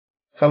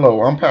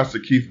Hello, I'm Pastor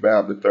Keith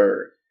Babb III,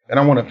 and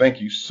I want to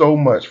thank you so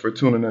much for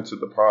tuning into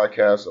the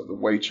podcast of the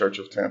Way Church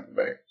of Tampa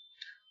Bay.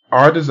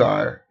 Our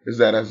desire is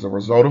that as a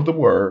result of the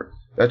word,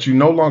 that you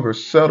no longer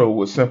settle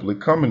with simply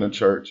coming to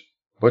church,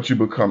 but you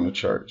become the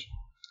church.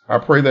 I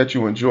pray that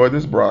you enjoy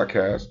this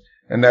broadcast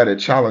and that it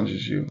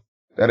challenges you,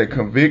 that it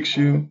convicts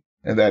you,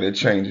 and that it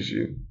changes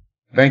you.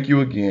 Thank you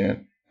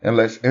again, and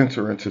let's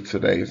enter into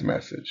today's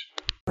message.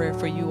 Prayer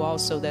for you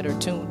also that are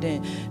tuned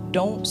in.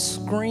 Don't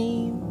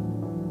scream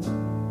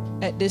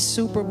at this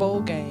Super Bowl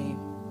game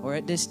or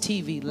at this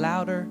TV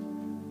louder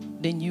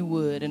than you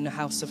would in the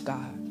house of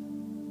God.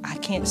 I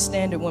can't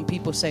stand it when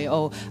people say,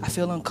 oh, I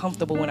feel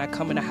uncomfortable when I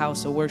come in the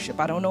house of worship.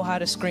 I don't know how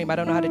to scream. I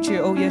don't know how to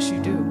cheer. Oh, yes,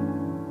 you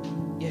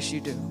do. Yes,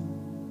 you do.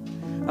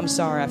 I'm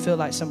sorry. I feel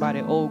like somebody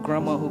old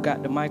grandma who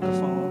got the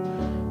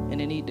microphone and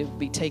it need to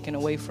be taken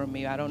away from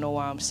me. I don't know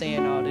why I'm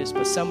saying all this,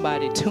 but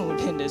somebody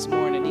tuned in this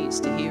morning needs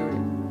to hear it.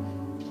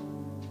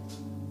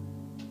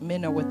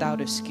 Men are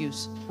without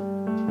excuse.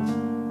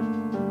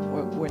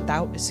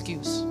 Without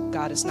excuse.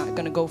 God is not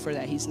going to go for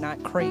that. He's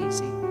not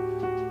crazy.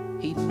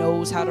 He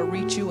knows how to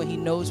reach you, and he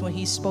knows when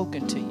he's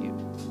spoken to you.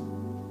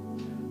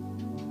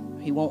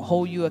 He won't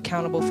hold you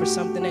accountable for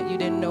something that you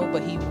didn't know,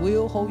 but he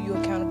will hold you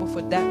accountable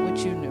for that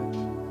which you knew.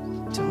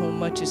 To whom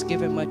much is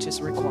given, much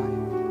is required.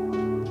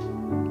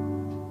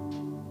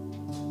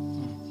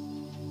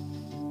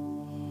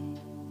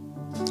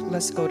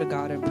 Let's go to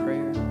God in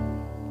prayer.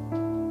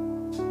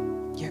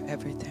 You're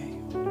everything.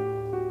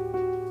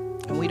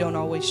 And we don't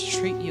always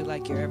treat you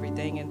like you're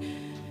everything, and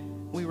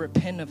we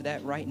repent of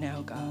that right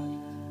now,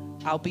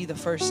 God. I'll be the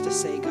first to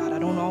say, God, I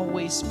don't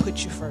always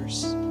put you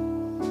first.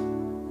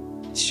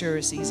 Sure,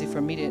 it's easy for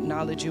me to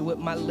acknowledge you with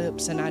my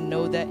lips, and I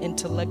know that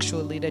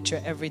intellectually that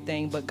you're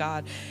everything, but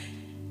God,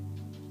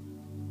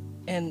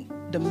 in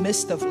the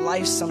midst of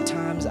life,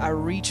 sometimes I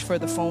reach for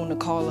the phone to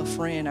call a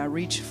friend. I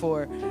reach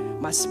for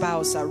my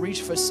spouse. I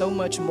reach for so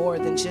much more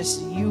than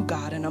just you,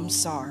 God, and I'm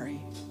sorry.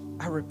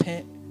 I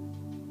repent.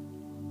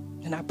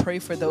 And I pray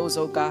for those,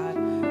 oh God,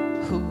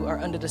 who are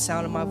under the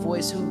sound of my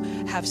voice, who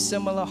have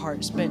similar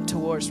hearts bent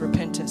towards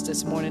repentance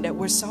this morning, that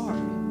we're sorry.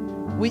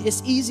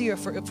 It's easier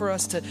for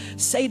us to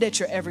say that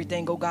you're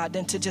everything, oh God,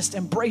 than to just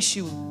embrace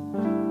you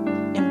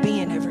in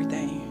being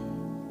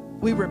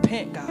everything. We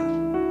repent, God,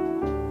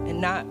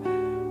 and not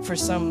for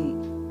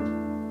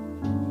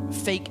some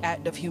fake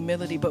act of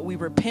humility, but we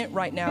repent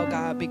right now,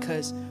 God,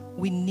 because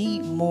we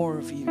need more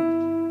of you,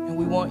 and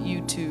we want you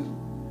to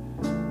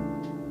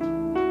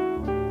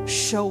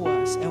show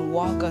us and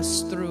walk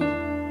us through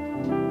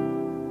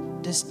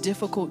this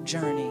difficult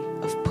journey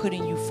of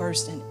putting you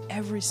first in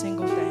every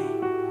single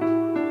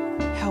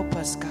thing. Help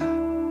us,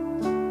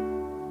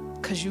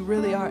 God, because you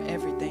really are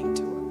everything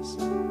to us.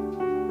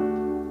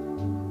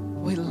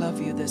 We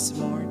love you this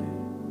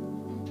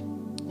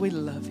morning. We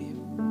love you.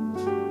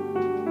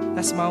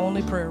 That's my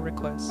only prayer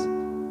request,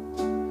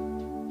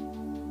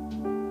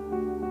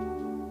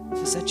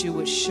 is that you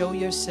would show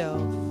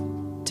yourself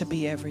to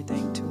be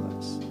everything to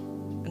us,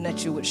 and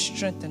that you would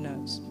strengthen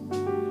us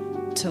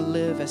to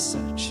live as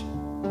such.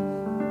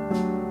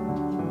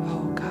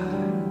 Oh,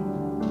 God.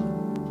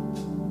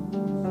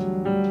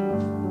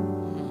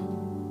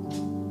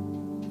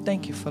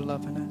 Thank you for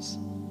loving us.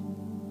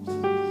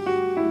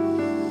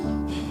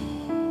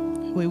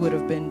 We would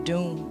have been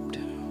doomed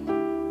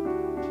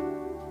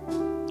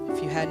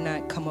if you had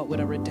not come up with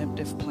a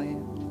redemptive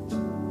plan.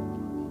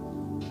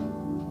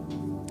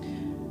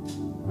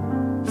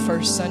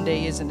 First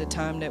Sunday isn't the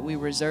time that we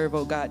reserve,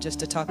 oh God, just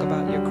to talk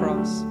about your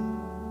cross.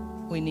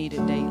 We need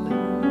it daily.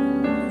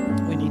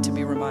 We need to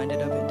be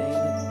reminded of it daily.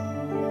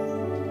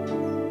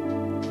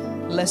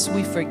 Lest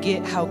we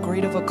forget how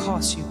great of a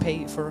cost you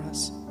paid for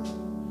us.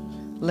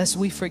 Lest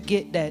we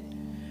forget that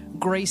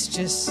grace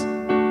just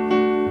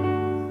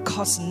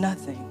costs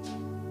nothing.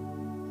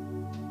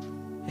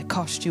 It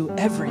cost you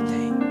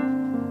everything.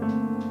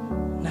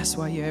 And that's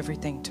why you're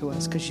everything to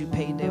us, because you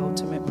paid the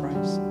ultimate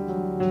price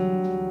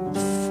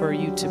for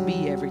you to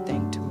be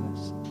everything to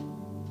us.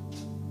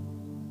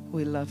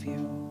 We love you.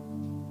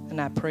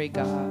 And I pray,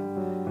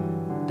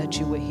 God, that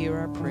you would hear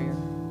our prayer.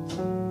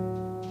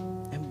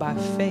 And by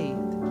faith,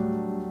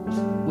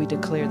 we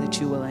declare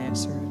that you will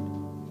answer it.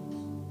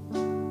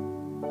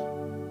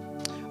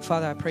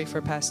 Father, I pray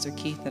for Pastor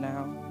Keith and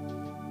Al,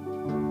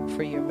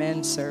 for your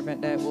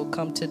manservant that will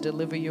come to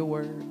deliver your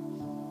word.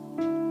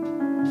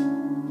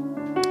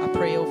 I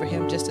pray over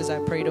him just as I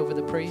prayed over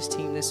the praise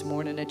team this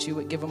morning, that you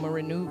would give him a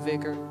renewed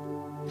vigor,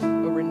 a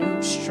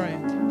renewed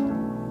strength,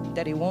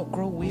 that he won't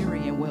grow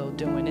weary in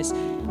well-doing. It's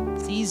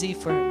easy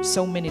for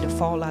so many to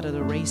fall out of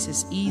the race.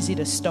 It's easy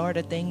to start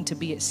a thing, to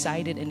be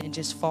excited, and then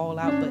just fall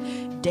out.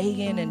 But day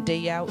in and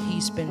day out,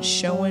 he's been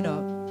showing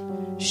up,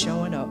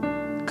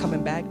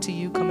 coming back to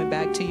you, coming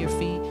back to your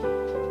feet,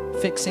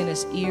 fixing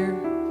his ear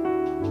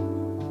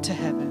to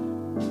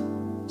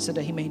heaven so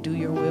that he may do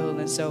your will.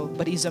 And so,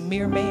 but he's a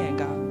mere man,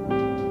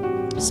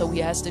 God. So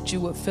we ask that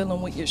you would fill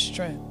him with your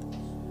strength.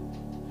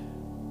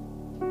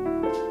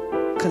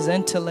 Because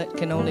intellect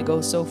can only go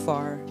so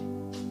far.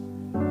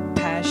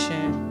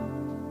 Passion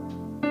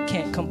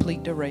can't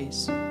complete the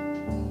race.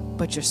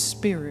 but your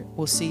spirit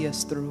will see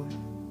us through it.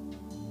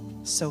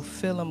 So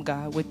fill him,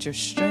 God, with your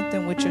strength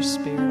and with your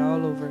spirit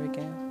all over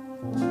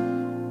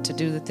again to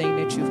do the thing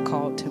that you've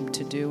called him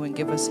to do, and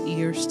give us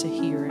ears to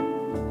hear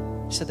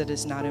it so that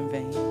it's not in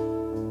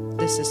vain.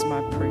 This is my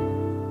prayer.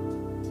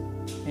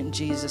 In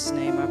Jesus'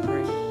 name I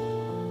pray.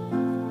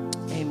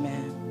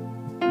 Amen.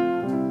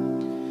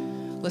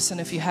 Listen,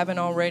 if you haven't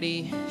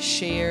already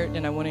shared,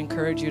 and I want to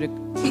encourage you to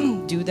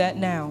do that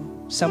now.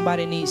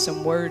 Somebody needs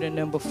some word in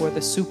them before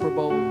the Super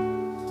Bowl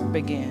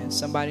begins.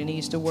 Somebody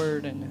needs the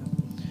word in them.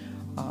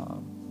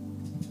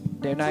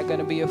 They're not going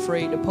to be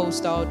afraid to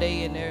post all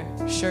day in their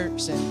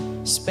shirts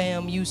and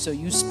spam you, so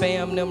you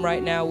spam them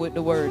right now with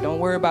the word. Don't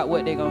worry about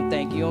what they're going to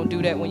think. You don't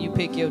do that when you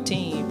pick your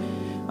team.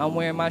 I'm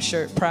wearing my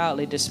shirt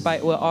proudly,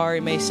 despite what Ari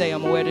may say. I'm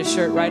going to wear this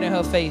shirt right in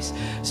her face.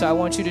 So I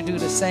want you to do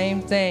the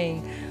same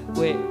thing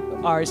with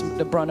Ari's,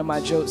 the brunt of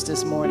my jokes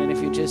this morning,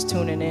 if you're just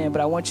tuning in.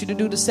 But I want you to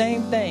do the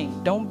same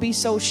thing. Don't be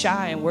so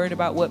shy and worried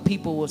about what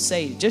people will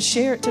say. Just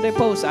share it to their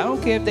post. I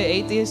don't care if they're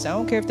atheists. I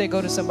don't care if they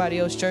go to somebody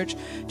else's church.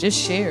 Just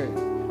share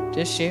it.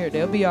 Just share it.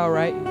 They'll be all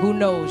right. Who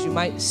knows? You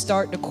might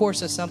start the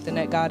course of something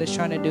that God is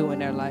trying to do in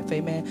their life.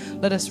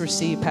 Amen. Let us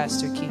receive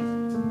Pastor Keith.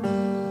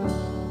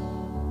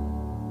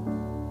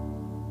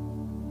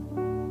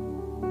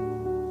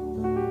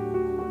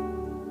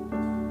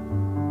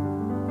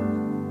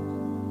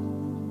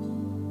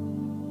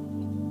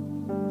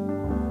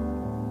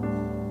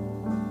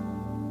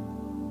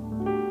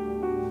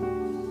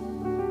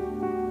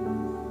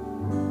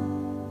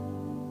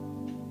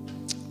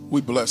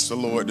 We bless the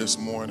Lord this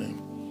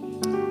morning.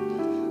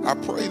 I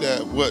pray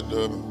that what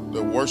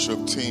the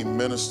worship team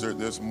ministered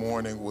this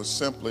morning was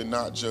simply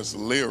not just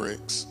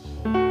lyrics,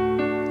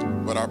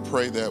 but I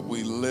pray that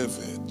we live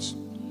it.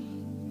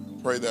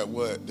 I pray that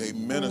what they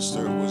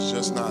ministered was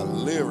just not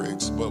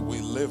lyrics, but we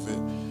live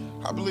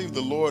it. I believe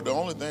the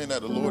only thing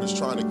that the Lord is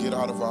trying to get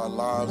out of our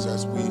lives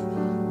as we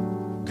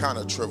kind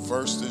of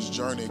traverse this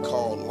journey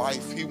called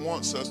life, he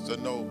wants us to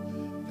know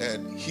that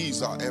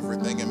he's our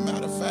everything. And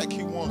matter of fact,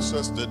 he wants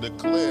us to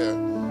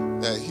declare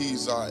that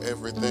he's our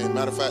everything.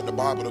 Matter of fact, the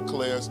Bible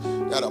declares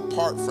that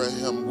apart from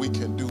him, we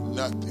can do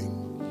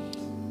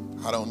nothing.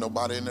 I don't know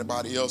about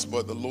anybody else,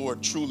 but the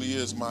Lord truly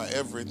is my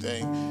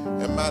everything.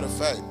 And matter of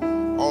fact,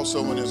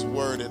 also in his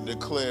word, it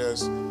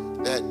declares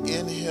that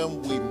in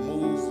him we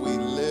move, we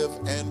live,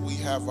 and we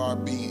have our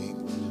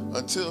being.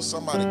 Until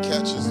somebody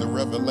catches the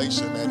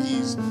revelation that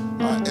he's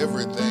our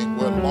everything,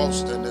 we're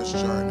lost in this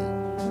journey.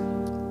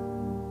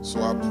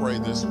 So I pray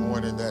this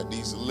morning that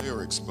these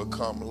lyrics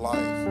become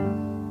life,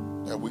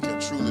 that we can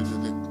truly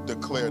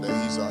declare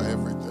that he's our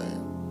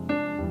everything.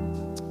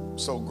 I'm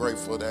so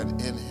grateful that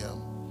in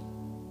him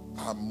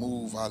I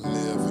move, I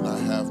live, and I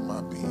have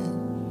my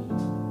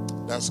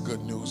being. That's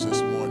good news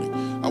this morning.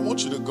 I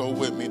want you to go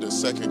with me to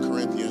 2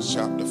 Corinthians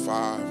chapter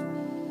 5.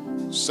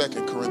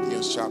 2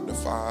 Corinthians chapter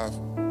 5.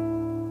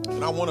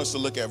 And I want us to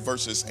look at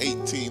verses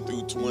 18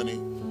 through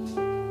 20.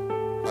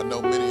 I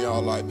know many of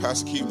y'all like,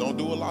 Pastor Keith, don't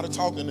do a lot of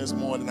talking this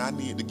morning. I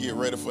need to get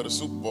ready for the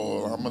Super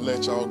Bowl. I'm going to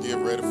let y'all get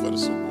ready for the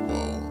Super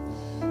Bowl.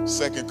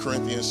 2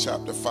 Corinthians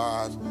chapter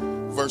 5,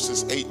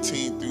 verses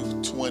 18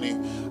 through 20.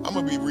 I'm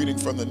going to be reading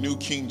from the New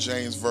King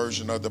James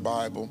Version of the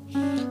Bible.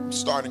 I'm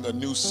starting a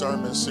new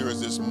sermon series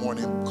this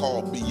morning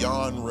called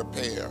Beyond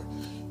Repair.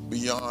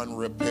 Beyond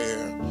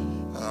Repair.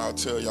 And I'll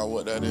tell y'all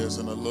what that is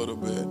in a little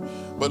bit.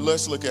 But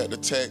let's look at the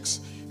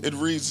text. It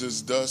reads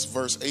as thus,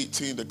 verse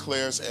 18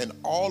 declares, and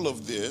all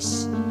of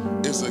this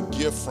is a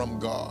gift from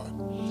God,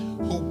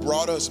 who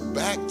brought us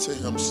back to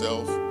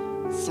himself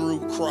through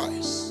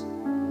Christ.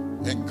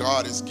 And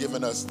God has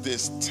given us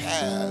this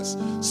task,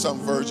 some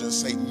versions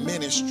say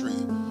ministry,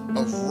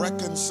 of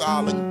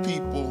reconciling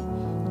people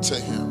to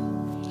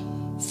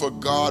him. For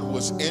God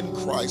was in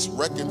Christ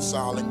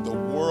reconciling the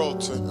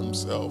world to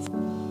himself,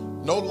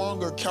 no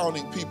longer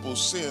counting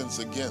people's sins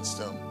against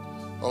him.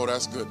 Oh,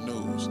 that's good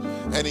news.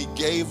 And he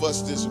gave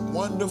us this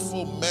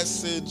wonderful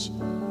message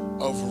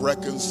of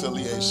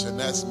reconciliation.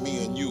 That's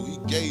me and you. He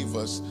gave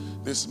us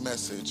this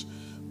message.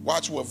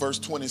 Watch what verse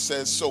 20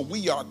 says. So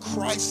we are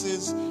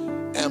Christ's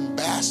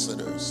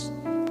ambassadors.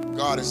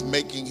 God is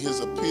making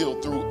his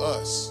appeal through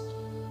us.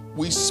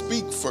 We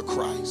speak for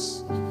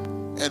Christ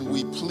and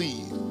we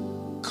plead,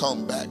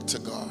 come back to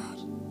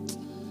God.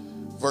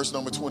 Verse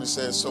number 20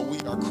 says, so we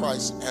are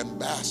Christ's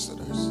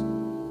ambassadors.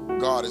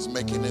 God is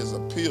making his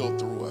appeal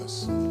through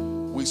us.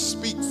 We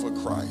speak for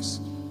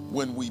Christ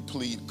when we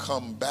plead,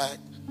 come back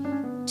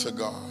to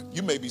God.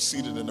 You may be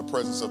seated in the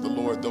presence of the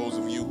Lord, those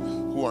of you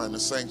who are in the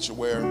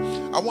sanctuary.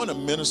 I want to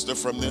minister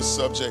from this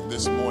subject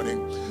this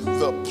morning,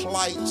 the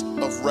plight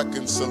of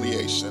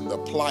reconciliation, the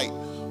plight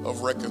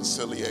of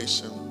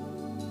reconciliation.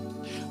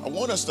 I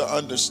want us to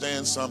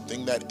understand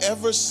something, that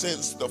ever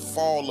since the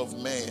fall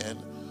of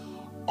man,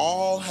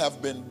 all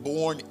have been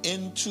born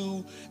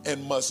into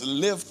and must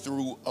live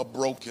through a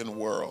broken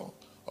world.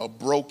 a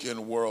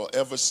broken world.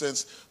 Ever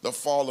since the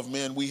fall of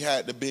man, we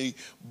had to be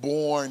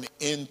born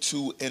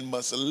into and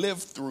must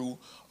live through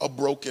a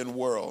broken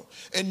world.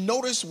 And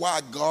notice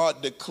why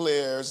God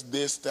declares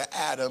this to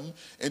Adam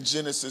in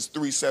Genesis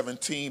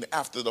 3:17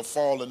 after the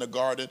fall in the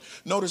garden.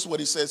 Notice what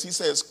he says. He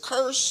says,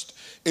 cursed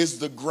is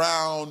the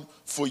ground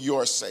for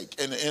your sake.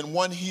 And in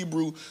one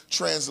Hebrew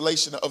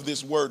translation of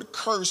this word,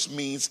 curse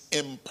means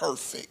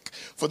imperfect.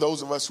 For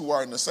those of us who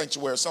are in the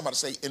sanctuary, somebody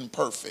say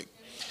imperfect.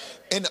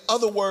 In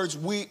other words,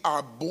 we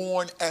are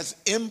born as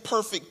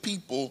imperfect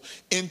people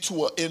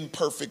into an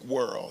imperfect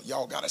world.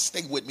 Y'all got to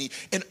stay with me.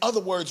 In other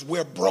words,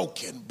 we're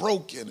broken.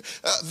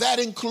 That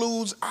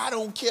includes, I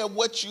don't care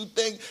what you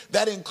think,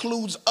 that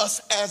includes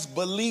us as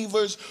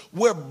believers.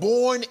 We're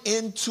born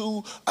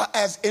into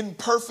as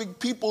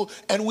imperfect people,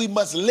 and we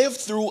must live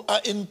through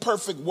an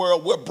imperfect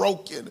world. We're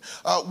broken.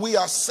 We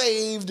are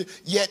saved,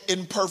 yet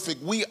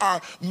imperfect. We are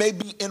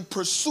maybe in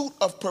pursuit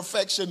of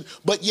perfection,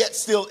 but yet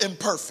still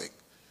imperfect.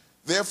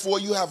 Therefore,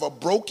 you have a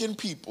broken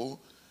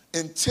people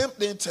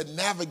attempting to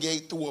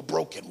navigate through a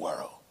broken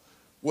world.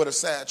 What a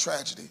sad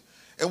tragedy.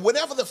 And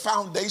whenever the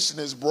foundation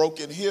is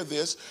broken, hear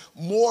this,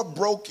 more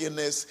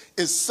brokenness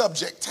is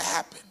subject to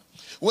happen.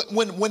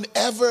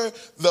 Whenever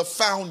the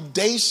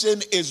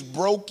foundation is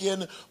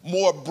broken,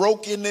 more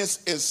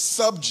brokenness is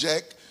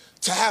subject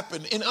to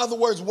happen. In other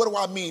words, what do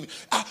I mean?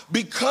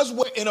 Because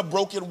we're in a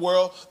broken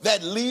world,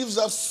 that leaves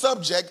us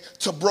subject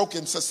to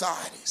broken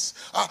societies.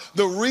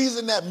 The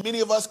reason that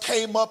many of us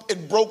came up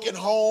in broken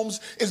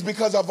homes is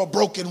because of a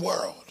broken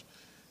world.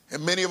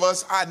 And many of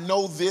us, I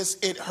know this,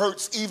 it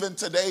hurts even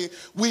today.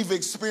 We've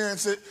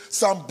experienced it,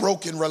 some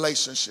broken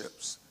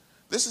relationships.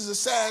 This is a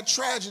sad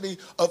tragedy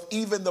of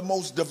even the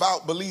most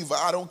devout believer.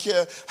 I don't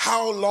care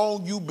how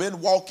long you've been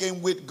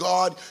walking with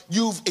God,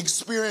 you've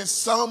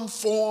experienced some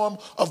form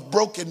of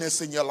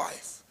brokenness in your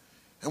life.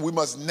 And we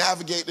must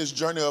navigate this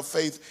journey of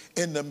faith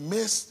in the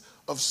midst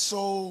of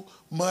so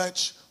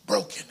much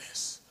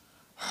brokenness.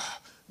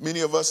 Many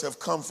of us have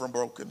come from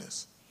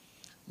brokenness.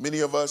 Many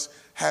of us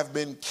have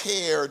been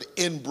cared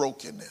in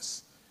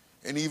brokenness.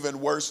 And even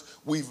worse,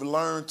 we've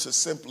learned to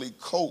simply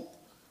cope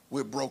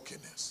with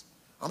brokenness.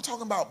 I'm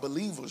talking about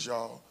believers,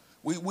 y'all.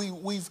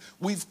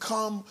 We've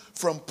come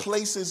from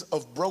places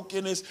of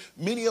brokenness.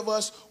 Many of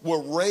us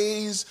were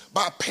raised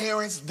by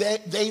parents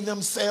that they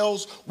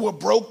themselves were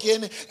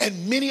broken.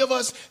 And many of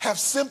us have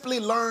simply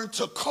learned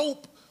to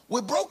cope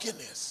with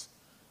brokenness,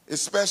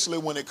 especially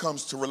when it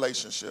comes to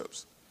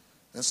relationships.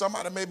 And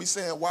somebody may be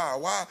saying,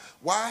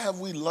 why have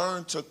we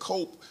learned to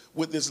cope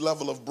with this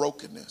level of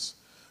brokenness?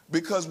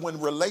 Because when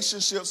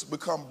relationships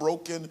become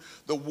broken,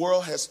 the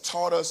world has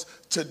taught us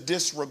to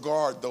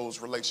disregard those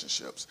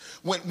relationships.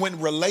 When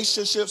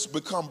relationships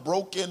become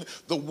broken,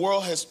 the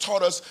world has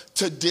taught us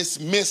to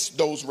dismiss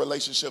those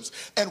relationships.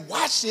 And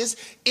watch this,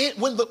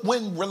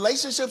 when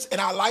relationships in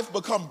our life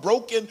become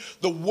broken,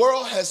 the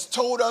world has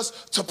told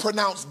us to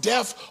pronounce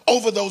death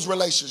over those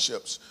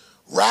relationships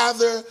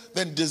rather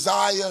than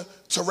desire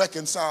to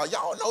reconcile.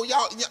 Y'all know,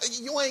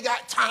 you ain't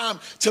got time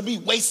to be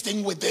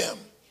wasting with them.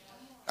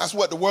 That's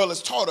what the world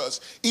has taught us.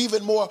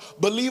 Even more,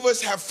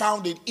 believers have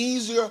found it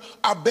easier,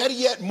 or better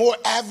yet, more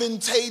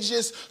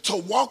advantageous to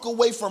walk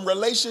away from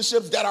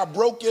relationships that are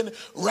broken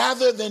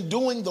rather than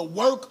doing the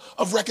work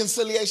of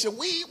reconciliation.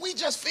 We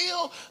just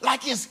feel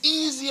like it's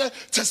easier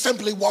to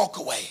simply walk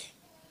away.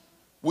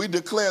 We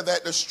declare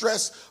that the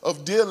stress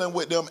of dealing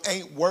with them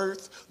ain't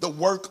worth the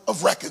work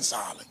of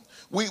reconciling.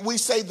 We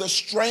say the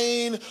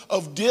strain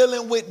of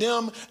dealing with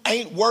them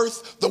ain't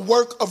worth the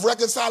work of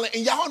reconciling.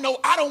 And y'all know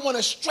I don't want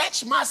to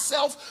stretch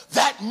myself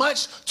that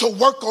much to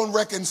work on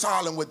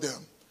reconciling with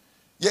them.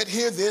 Yet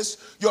hear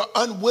this, your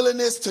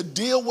unwillingness to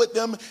deal with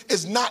them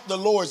is not the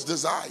Lord's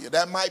desire.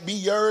 That might be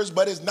yours,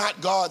 but it's not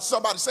God's.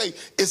 Somebody say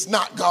it's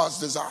not God's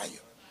desire.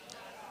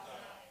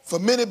 For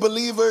many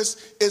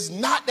believers, it's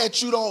not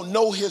that you don't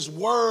know his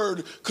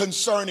word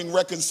concerning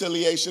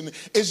reconciliation.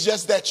 It's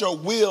just that your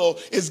will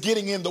is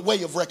getting in the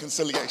way of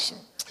reconciliation.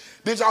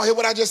 Did y'all hear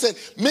what I just said?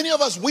 Many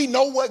of us, we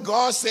know what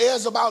God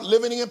says about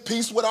living in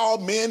peace with all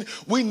men.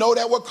 We know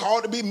that we're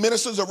called to be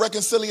ministers of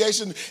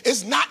reconciliation.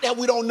 It's not that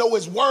we don't know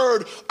his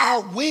word.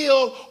 Our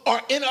will, or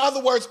in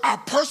other words, our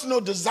personal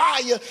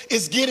desire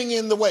is getting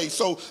in the way.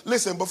 So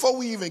listen, before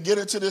we even get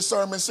into this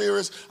sermon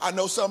series, I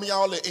know some of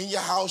y'all are in your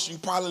house. You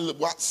probably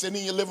sitting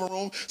in your living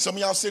room. Some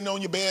of y'all sitting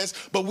on your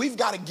beds. But we've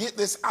got to get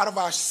this out of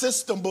our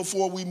system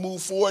before we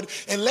move forward.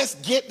 And let's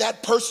get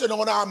that person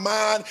on our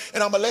mind.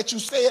 And I'm going to let you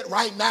say it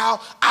right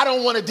now. I don't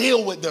want to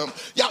deal with them.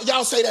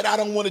 Y'all say that, I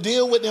don't want to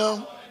deal with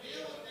them.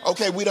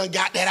 Okay, we done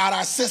got that out of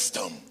our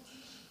system.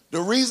 The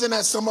reason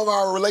that some of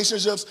our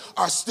relationships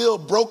are still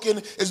broken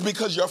is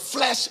because your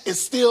flesh is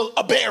still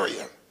a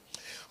barrier.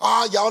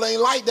 Y'all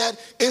ain't like that.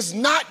 It's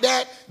not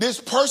that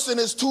this person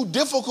is too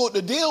difficult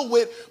to deal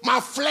with. My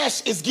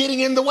flesh is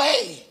getting in the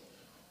way.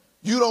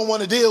 You don't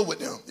want to deal with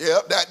them.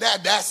 Yep,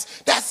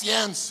 that's the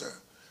answer.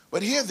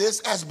 But hear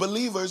this, as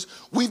believers,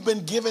 we've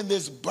been given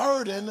this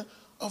burden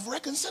of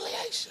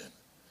reconciliation.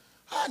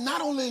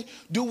 Not only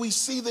do we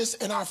see this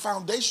in our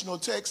foundational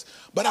text,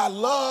 but I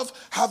love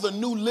how the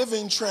New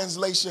Living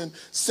Translation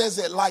says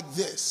it like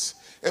this.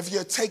 If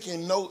you're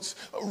taking notes,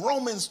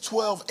 Romans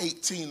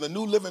 12:18, the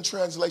New Living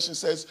Translation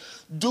says,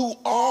 do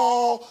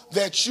all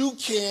that you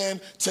can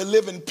to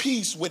live in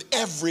peace with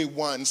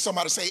everyone.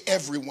 Somebody say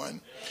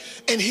everyone.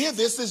 And here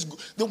this is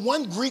the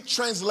one Greek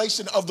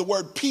translation of the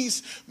word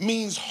peace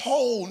means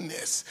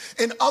wholeness.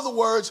 In other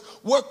words,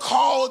 we're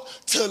called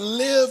to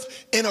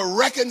live in a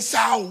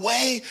reconciled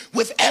way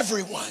with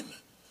everyone.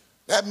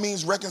 That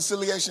means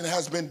reconciliation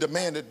has been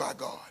demanded by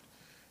God.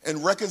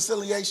 And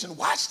reconciliation,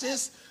 watch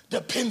this,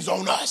 depends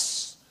on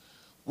us.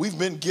 We've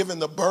been given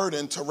the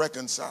burden to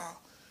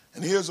reconcile.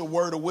 And here's a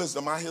word of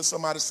wisdom. I hear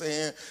somebody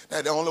saying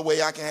that the only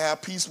way I can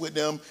have peace with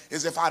them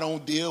is if I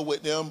don't deal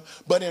with them.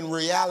 But in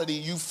reality,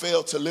 you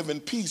fail to live in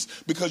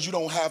peace because you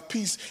don't have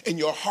peace in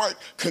your heart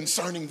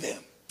concerning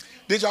them.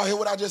 Did y'all hear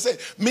what I just said?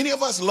 Many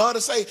of us love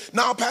to say,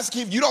 no, Pastor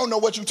Keith, you don't know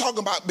what you're talking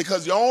about,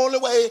 because the only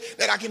way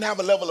that I can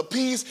have a level of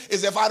peace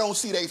is if I don't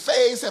see their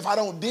face, if I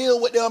don't deal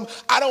with them.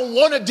 I don't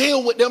want to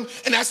deal with them,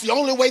 and that's the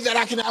only way that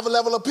I can have a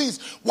level of peace.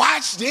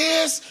 Watch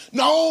this.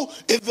 No,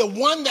 if the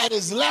one that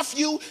has left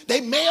you, they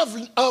may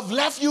have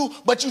left you,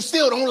 but you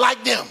still don't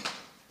like them.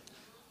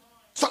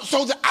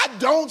 So that I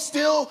don't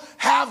still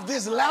have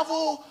this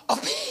level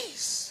of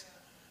peace.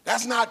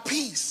 That's not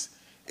peace.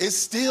 It's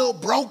still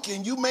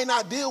broken. You may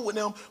not deal with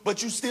them,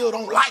 but you still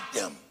don't like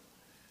them.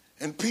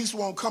 And peace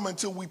won't come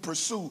until we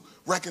pursue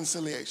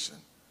reconciliation.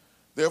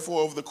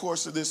 Therefore, over the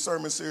course of this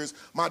sermon series,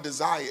 my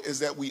desire is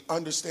that we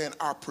understand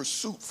our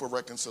pursuit for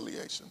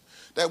reconciliation.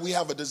 That we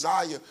have a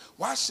desire,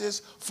 watch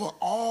this, for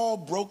all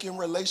broken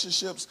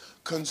relationships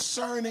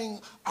concerning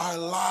our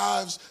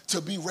lives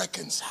to be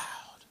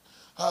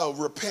reconciled,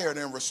 repaired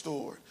and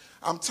restored.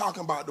 I'm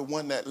talking about the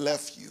one that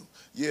left you.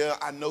 Yeah,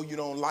 I know you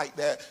don't like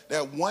that.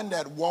 That one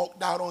that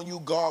walked out on you,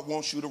 God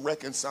wants you to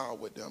reconcile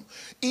with them.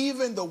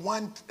 Even the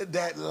one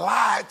that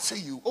lied to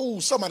you. Oh,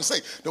 somebody say,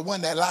 the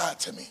one that lied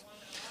to me.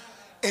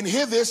 And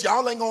hear this,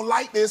 y'all ain't gonna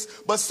like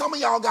this, but some of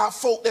y'all got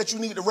folk that you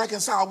need to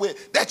reconcile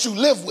with, that you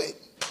live with.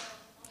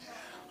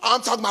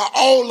 I'm talking about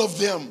all of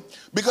them.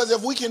 Because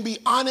if we can be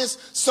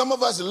honest, some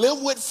of us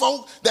live with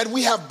folk that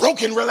we have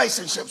broken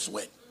relationships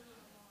with.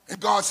 And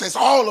God says,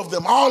 all of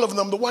them,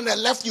 the one that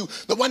left you,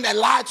 the one that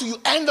lied to you,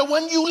 and the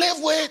one you live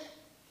with.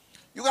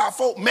 You got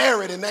folk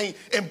married and they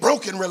in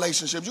broken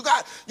relationships. You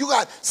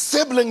got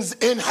siblings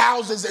in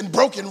houses and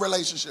broken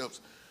relationships.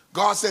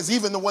 God says,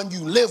 even the one you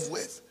live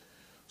with.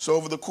 So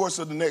over the course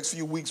of the next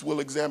few weeks,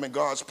 we'll examine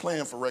God's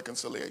plan for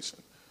reconciliation.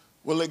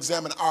 We'll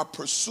examine our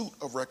pursuit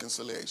of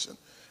reconciliation.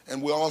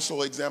 And we'll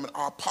also examine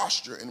our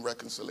posture in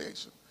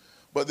reconciliation.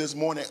 But this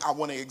morning, I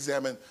want to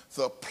examine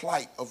the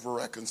plight of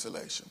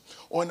reconciliation.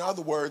 Or in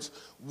other words,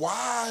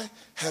 why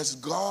has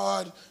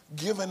God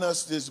given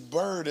us this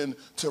burden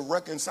to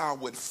reconcile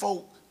with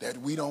folk that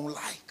we don't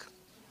like?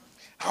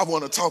 I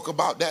want to talk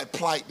about that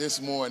plight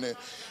this morning.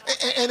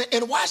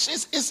 And watch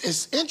this.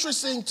 It's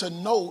interesting to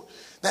note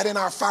that in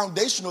our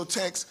foundational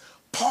text,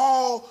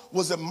 Paul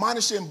was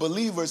admonishing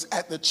believers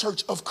at the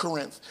church of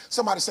Corinth.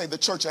 Somebody say the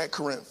church at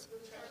Corinth.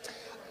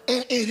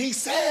 And he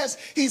says,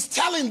 he's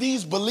telling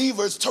these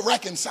believers to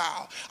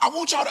reconcile. I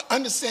want y'all to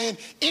understand,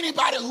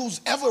 anybody who's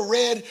ever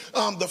read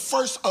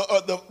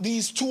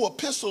these two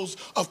epistles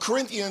of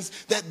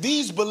Corinthians, that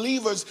these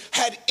believers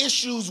had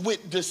issues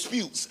with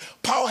disputes.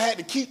 Paul had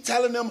to keep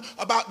telling them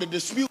about the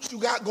disputes you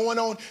got going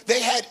on.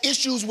 They had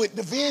issues with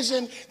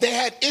division. They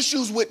had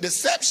issues with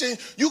deception.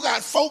 You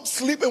got folks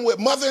sleeping with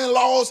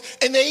mother-in-laws,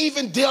 and they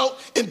even dealt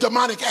in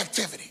demonic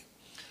activity.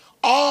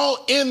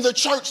 All in the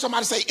church.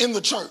 Somebody say in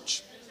the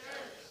church.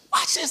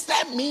 Watch this.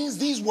 That means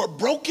these were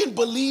broken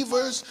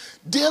believers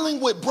dealing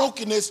with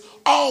brokenness,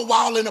 all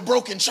while in a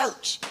broken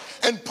church.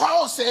 And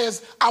Paul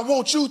says, I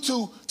want you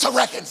to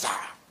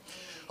reconcile.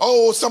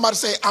 Oh, somebody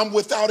say, I'm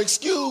without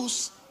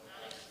excuse.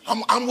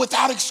 I'm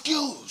without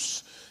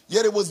excuse.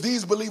 Yet it was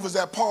these believers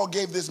that Paul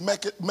gave this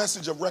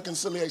message of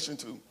reconciliation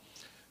to.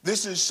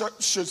 This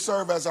should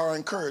serve as our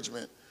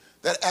encouragement,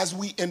 that as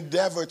we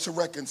endeavor to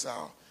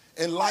reconcile,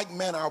 in like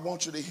manner, I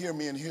want you to hear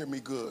me and hear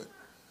me good.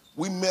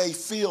 We may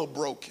feel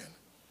broken.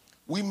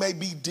 We may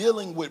be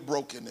dealing with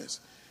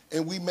brokenness,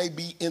 and we may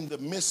be in the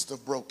midst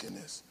of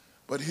brokenness.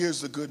 But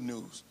here's the good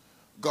news.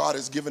 God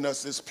has given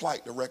us this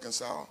plight to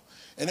reconcile.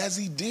 And as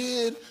he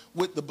did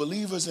with the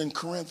believers in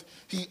Corinth,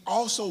 he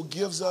also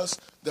gives us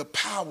the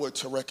power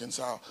to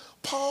reconcile.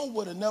 Paul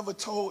would have never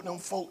told them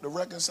folk to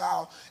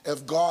reconcile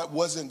if God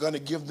wasn't going to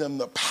give them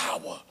the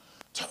power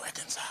to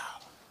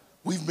reconcile.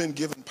 We've been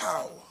given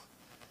power.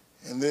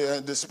 And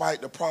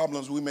despite the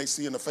problems we may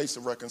see in the face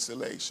of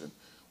reconciliation,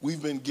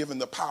 we've been given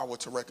the power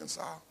to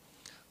reconcile.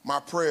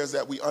 My prayer is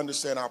that we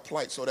understand our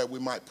plight so that we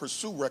might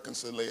pursue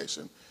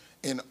reconciliation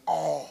in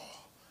all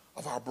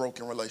of our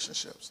broken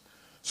relationships.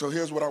 So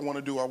here's what I want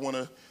to do. I want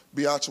to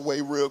be out your way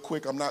real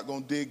quick. I'm not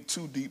going to dig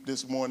too deep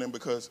this morning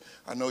because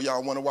I know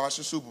y'all want to watch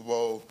the Super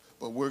Bowl,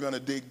 but we're going to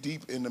dig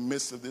deep in the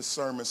midst of this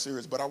sermon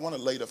series. But I want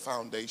to lay the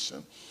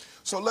foundation.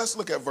 So let's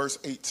look at verse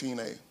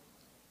 18a.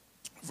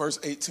 verse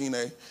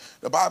 18a,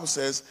 the Bible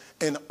says,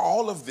 and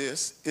all of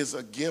this is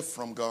a gift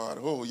from God.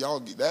 Oh, y'all,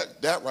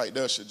 that right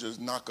there should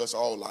just knock us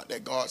all out,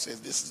 that God says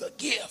this is a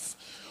gift,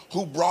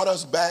 who brought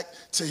us back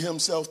to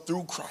himself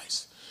through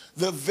Christ.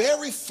 The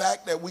very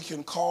fact that we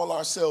can call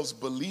ourselves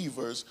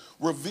believers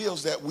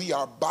reveals that we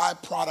are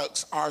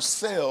byproducts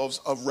ourselves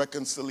of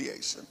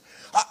reconciliation.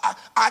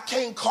 I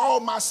can't call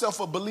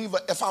myself a believer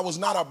if I was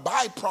not a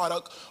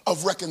byproduct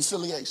of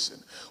reconciliation.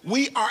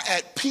 We are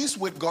at peace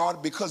with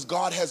God because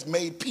God has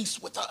made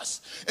peace with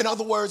us. In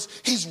other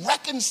words, he's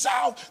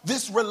reconciled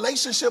this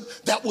relationship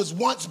that was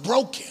once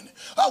broken.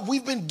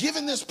 We've been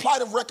given this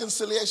plight of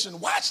reconciliation.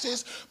 Watch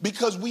this,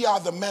 because we are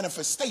the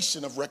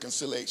manifestation of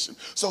reconciliation.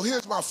 So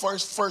here's my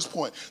first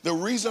point. The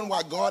reason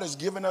why God has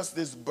given us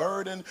this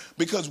burden,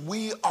 because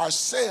we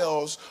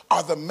ourselves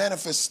are the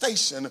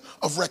manifestation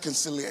of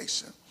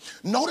reconciliation.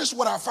 Notice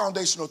what our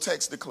foundational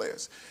text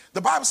declares.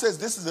 The Bible says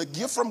this is a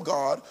gift from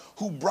God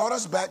who brought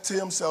us back to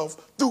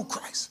himself through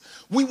Christ.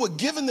 We were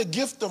given the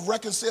gift of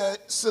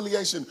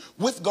reconciliation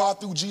with God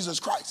through Jesus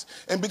Christ.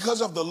 And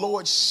because of the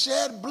Lord's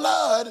shed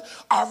blood,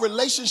 our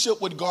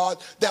relationship with God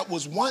that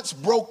was once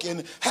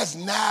broken has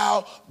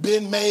now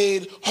been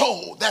made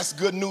whole. That's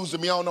good news to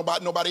me. I don't know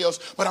about nobody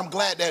else, but I'm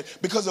glad that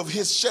because of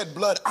his shed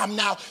blood,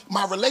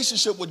 my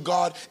relationship with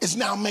God is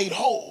now made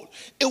whole.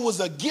 It was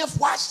a gift,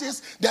 watch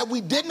this, that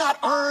we did not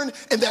earn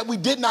and that we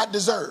did not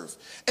deserve.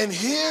 And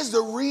here's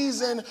the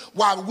reason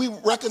why we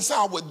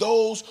reconcile with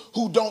those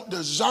who don't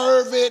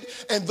deserve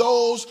it and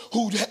those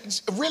who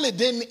really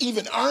didn't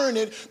even earn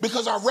it,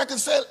 because our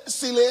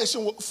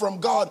reconciliation from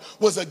God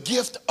was a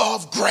gift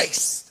of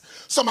grace.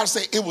 Somebody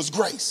say it was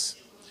grace.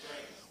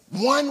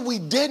 One we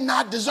did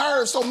not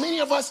deserve. So many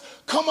of us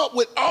come up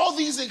with all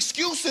these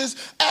excuses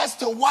as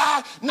to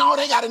why. No,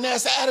 they got a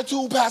nasty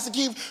attitude, Pastor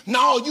Keith.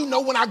 No, you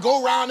know, when I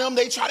go around them,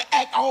 they try to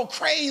act all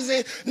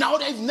crazy. No,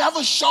 they've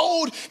never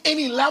showed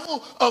any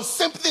level of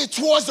sympathy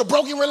towards the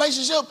broken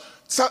relationship.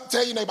 So,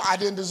 tell your neighbor, I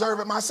didn't deserve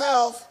it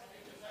myself.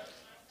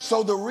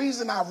 So the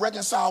reason I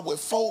reconcile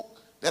with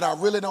folk that I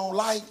really don't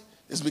like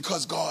is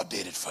because God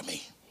did it for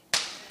me.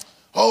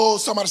 Oh,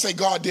 somebody say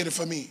God did it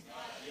for me.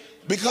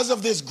 Because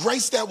of this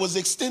grace that was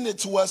extended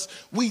to us,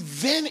 we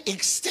then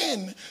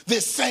extend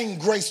this same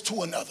grace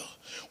to another.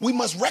 We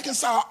must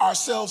reconcile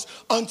ourselves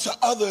unto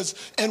others,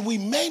 and we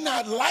may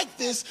not like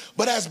this,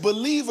 but as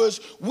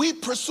believers, we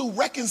pursue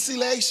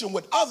reconciliation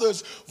with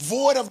others,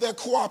 void of their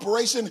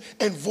cooperation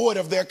and void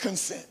of their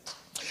consent.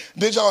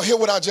 Did y'all hear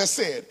what I just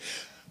said?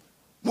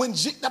 When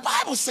the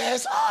Bible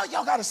says, oh,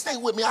 y'all got to stay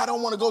with me, I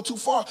don't want to go too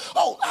far.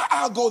 Oh,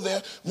 I'll go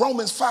there.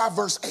 Romans 5,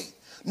 verse 8.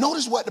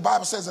 Notice what the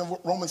Bible says in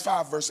Romans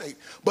 5, verse 8.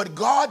 But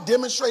God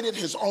demonstrated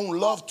his own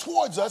love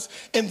towards us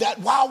in that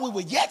while we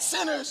were yet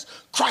sinners,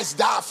 Christ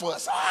died for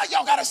us.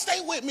 Y'all got to stay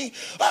with me.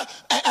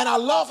 And I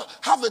love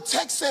how the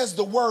text says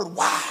the word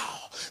wow.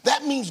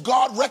 That means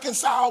God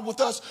reconciled with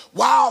us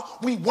while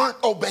we weren't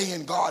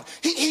obeying God.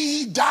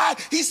 He died.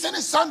 He sent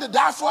his son to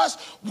die for us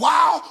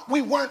while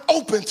we weren't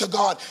open to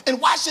God.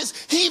 And watch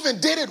this. He even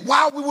did it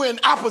while we were in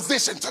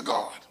opposition to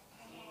God.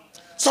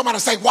 Somebody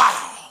say,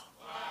 wow.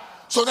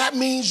 So that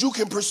means you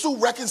can pursue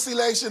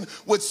reconciliation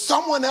with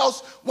someone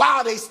else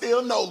while they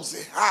still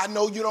nosy. I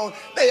know you don't,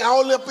 they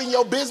all up in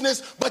your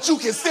business, but you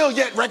can still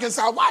yet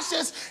reconcile. Watch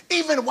this.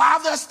 Even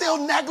while they're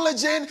still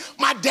negligent,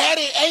 my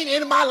daddy ain't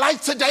in my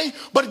life today,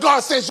 but God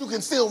says you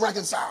can still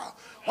reconcile.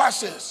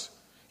 Watch this.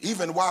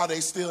 Even while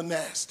they still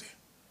nasty,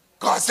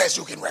 God says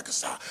you can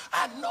reconcile.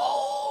 I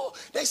know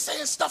they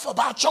saying stuff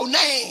about your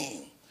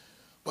name,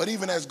 but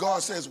even as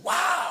God says,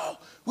 wow,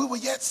 we were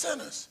yet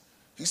sinners,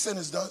 he sent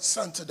his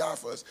son to die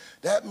for us.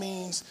 That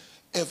means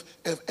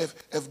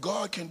if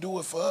God can do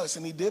it for us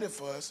and he did it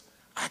for us,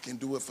 I can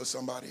do it for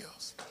somebody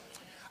else.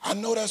 I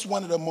know that's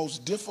one of the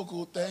most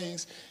difficult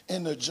things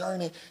in the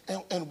journey.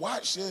 And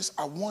watch this.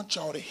 I want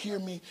y'all to hear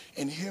me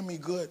and hear me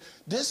good.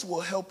 This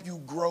will help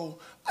you grow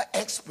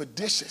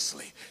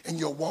expeditiously in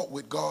your walk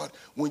with God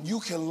when you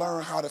can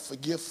learn how to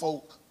forgive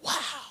folk. Wow.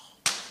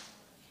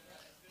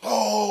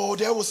 Oh,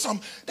 there was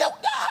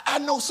I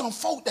know some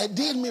folk that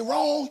did me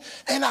wrong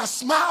and I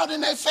smiled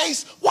in their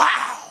face.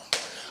 Wow.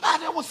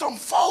 There was some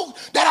folk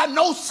that I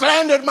know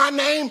slandered my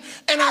name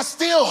and I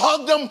still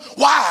hugged them.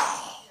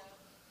 Wow.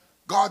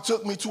 God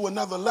took me to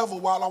another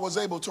level while I was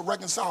able to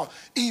reconcile.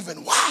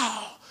 Even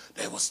wow,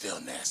 they were still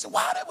nasty.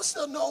 Wow, they were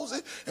still nosy,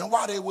 and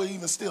why they were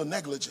even still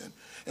negligent.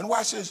 And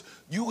watch this,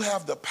 you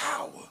have the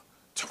power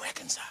to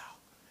reconcile.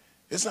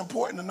 It's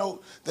important to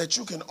note that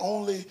you can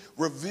only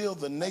reveal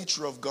the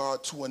nature of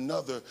God to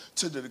another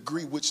to the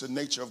degree which the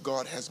nature of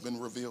God has been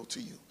revealed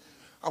to you.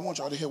 I want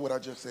y'all to hear what I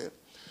just said.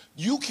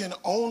 You can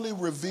only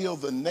reveal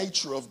the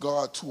nature of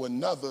God to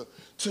another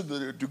to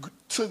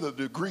the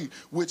degree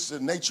which the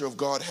nature of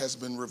God has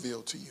been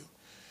revealed to you.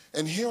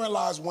 And herein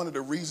lies one of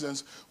the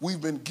reasons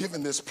we've been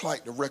given this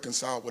plight to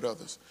reconcile with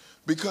others.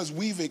 Because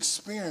we've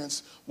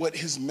experienced what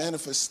his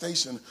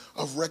manifestation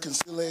of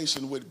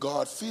reconciliation with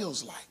God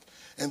feels like.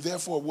 And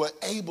therefore, we're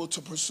able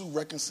to pursue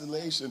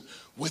reconciliation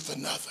with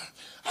another.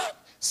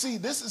 See,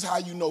 this is how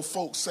you know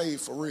folks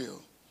saved for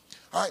real.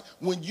 All right,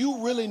 when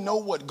you really know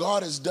what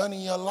God has done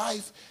in your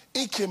life,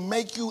 it can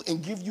make you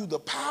and give you the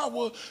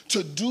power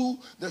to do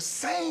the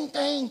same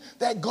thing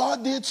that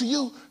God did to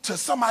you to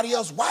somebody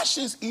else. Watch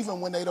this, even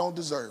when they don't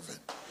deserve it.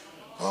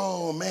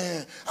 Oh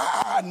man,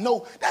 I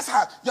know. That's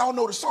how y'all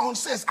know the song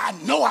says, I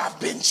know I've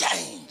been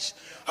changed.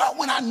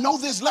 When I know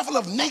this level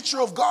of nature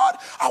of God,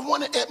 I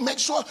want to make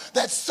sure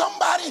that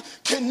somebody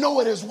can know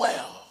it as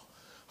well.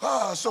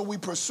 So we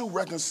pursue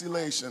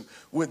reconciliation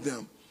with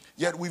them.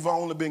 Yet we've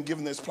only been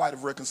given this plight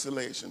of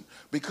reconciliation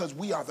because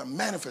we are the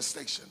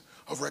manifestation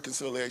of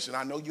reconciliation.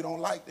 I know you don't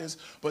like this,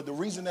 but the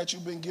reason that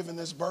you've been given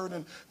this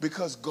burden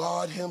because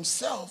God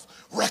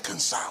himself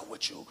reconciled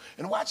with you.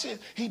 And watch it,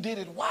 he did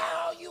it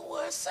while you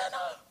were a sinner.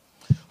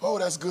 Oh,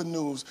 that's good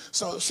news.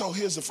 So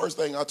here's the first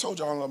thing. I told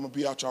y'all I'm going to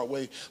be out y'all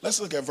way.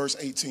 Let's look at verse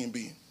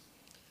 18b.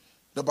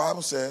 The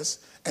Bible says,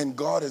 and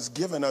God has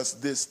given us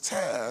this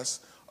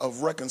task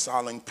of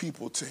reconciling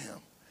people to him.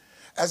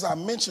 As I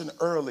mentioned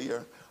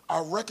earlier,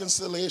 our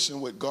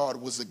reconciliation with God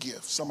was a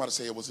gift. Somebody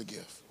say it was a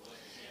gift.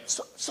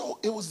 So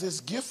it was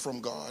this gift from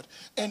God,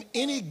 and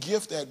any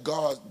gift that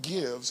God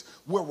gives,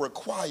 we're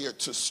required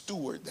to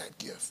steward that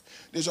gift.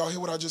 Did y'all hear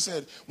what I just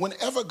said?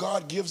 Whenever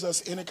God gives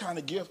us any kind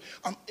of gift,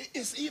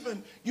 it's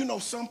even,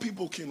 some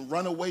people can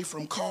run away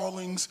from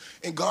callings,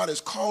 and God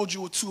has called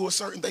you to a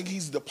certain thing.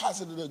 He's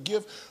deposited a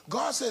gift.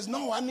 God says,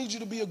 no, I need you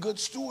to be a good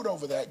steward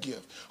over that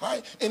gift. All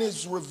right? And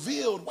it's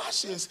revealed,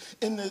 watch this,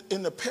 in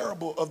the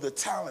parable of the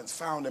talents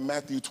found in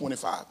Matthew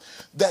 25,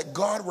 that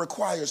God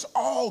requires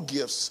all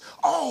gifts,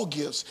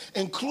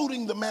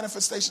 including the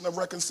manifestation of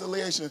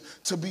reconciliation,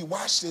 to be,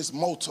 watch this,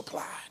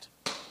 multiplied.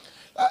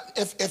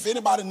 If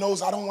anybody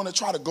knows, I don't want to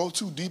try to go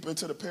too deep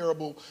into the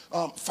parable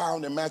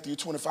found in Matthew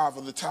 25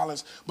 of the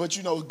talents, but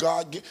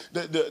God,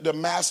 the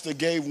master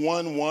gave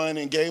one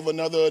and gave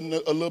another a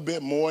little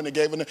bit more, and they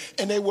gave another,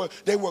 and they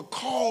were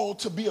called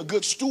to be a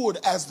good steward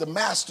as the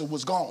master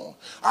was gone. All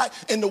right,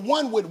 and the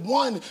one with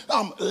one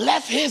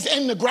left his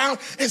in the ground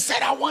and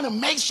said, I want to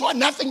make sure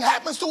nothing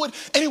happens to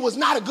it, and he was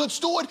not a good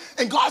steward.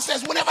 And God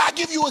says, whenever I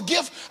give you a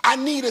gift, I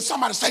needed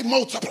somebody to say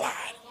multiplied.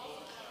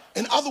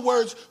 In other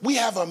words, we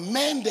have a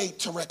mandate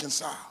to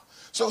reconcile.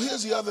 So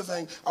here's the other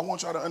thing I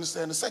want y'all to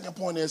understand. The second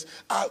point is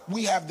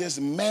we have this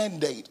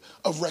mandate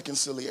of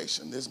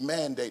reconciliation. This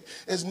mandate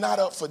is not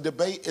up for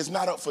debate. It's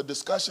not up for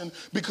discussion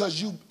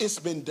because it's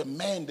been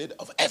demanded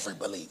of every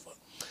believer.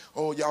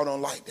 Oh, y'all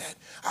don't like that.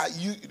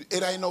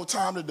 It ain't no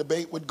time to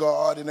debate with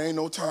God. It ain't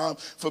no time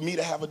for me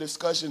to have a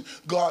discussion.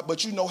 God,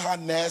 but you know how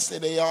nasty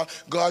they are.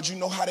 God, you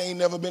know how they ain't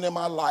never been in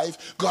my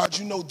life. God,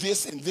 you know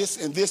this and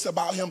this and this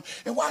about him.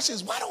 And watch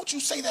this. Why don't you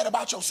say that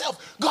about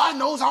yourself? God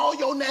knows all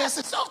your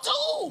nasty stuff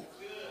too.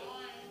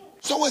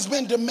 So it's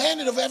been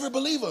demanded of every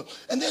believer.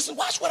 And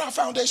watch what our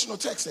foundational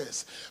text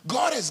says.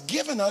 God has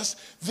given us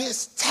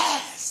this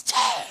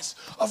task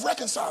of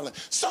reconciling.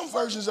 Some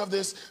versions of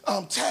this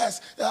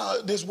task,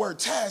 this word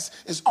task,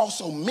 is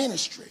also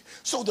ministry.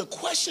 So the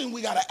question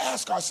we got to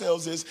ask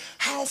ourselves is,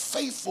 how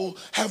faithful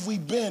have we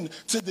been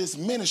to this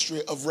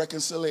ministry of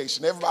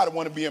reconciliation? Everybody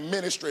want to be in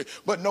ministry,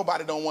 but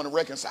nobody don't want to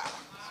reconcile.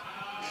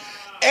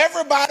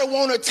 Everybody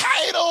want a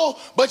title,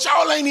 but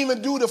y'all ain't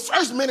even do the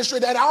first ministry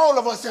that all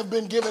of us have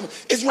been given,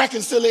 is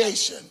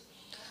reconciliation.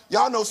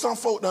 Y'all know some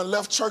folk done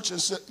left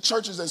churches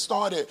and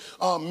started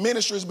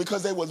ministries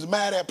because they was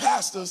mad at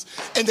pastors,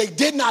 and they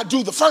did not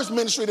do the first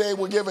ministry they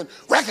were given,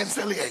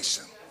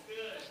 reconciliation.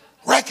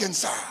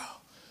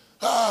 Reconcile.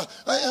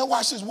 And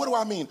watch this. What do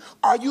I mean?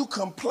 Are you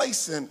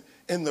complacent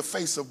in the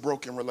face of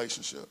broken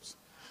relationships?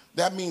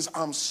 That means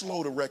I'm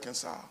slow to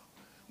reconcile.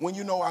 When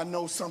I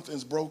know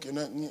something's broken,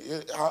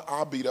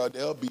 I'll be there,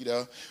 they'll be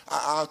there.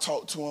 I'll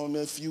talk to them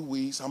in a few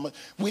weeks.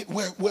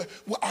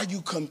 Are you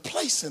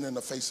complacent in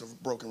the face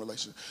of broken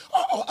relationship?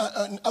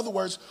 In other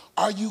words,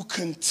 are you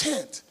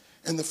content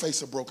in the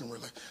face of broken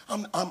relationship?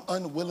 I'm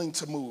unwilling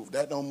to move.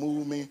 That don't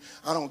move me.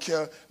 I don't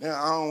care.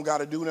 I don't got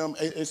to do them.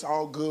 It's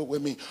all good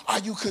with me. Are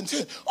you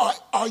content?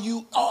 Are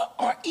you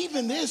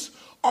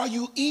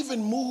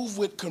even moved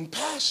with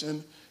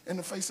compassion in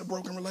the face of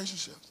broken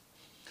relationships?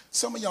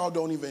 Some of y'all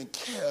don't even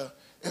care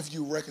if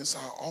you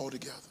reconcile all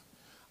together.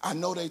 I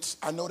know they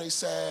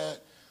sad,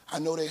 I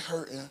know they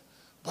hurting,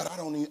 but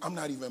I'm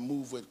not even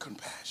moved with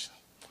compassion.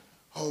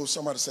 Oh,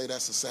 somebody say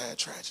that's a sad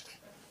tragedy.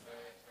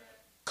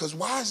 Because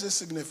why is this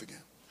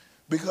significant?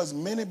 Because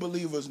many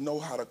believers know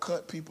how to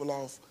cut people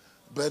off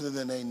better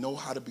than they know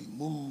how to be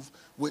moved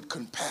with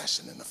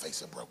compassion in the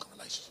face of broken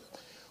relationships.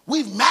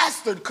 We've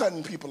mastered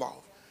cutting people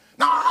off.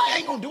 No, I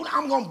ain't going to do that.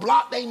 I'm going to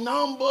block their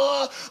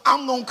number.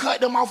 I'm going to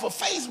cut them off of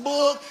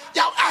Facebook.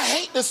 Y'all, I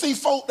hate to see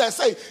folk that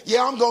say,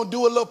 yeah, I'm going to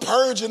do a little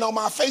purging on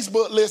my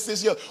Facebook list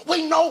this year.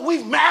 We know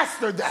we've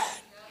mastered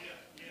that.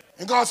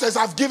 And God says,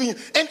 I've given you.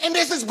 And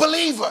this is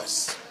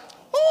believers.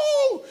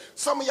 Ooh,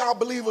 some of y'all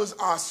believers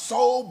are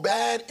so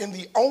bad in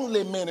the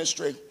only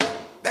ministry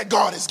that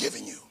God has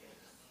given you.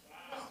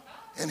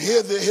 And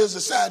here's the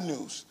sad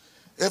news.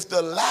 If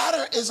the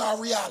latter is our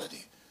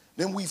reality,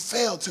 then we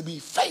fail to be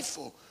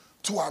faithful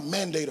to our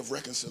mandate of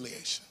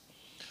reconciliation.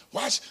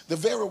 Watch the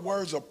very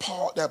words of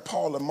Paul that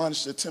Paul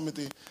admonished to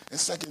Timothy in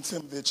 2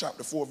 Timothy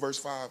chapter 4, verse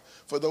 5.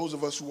 For those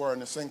of us who are in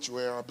the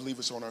sanctuary, I believe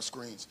it's on our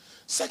screens.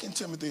 2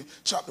 Timothy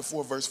chapter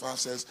 4, verse 5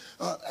 says,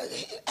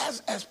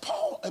 as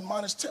Paul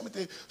admonished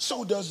Timothy,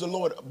 so does the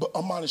Lord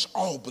admonish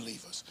all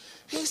believers.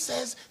 He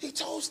says, he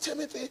told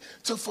Timothy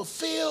to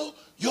fulfill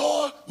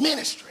your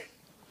ministry.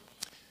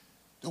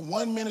 The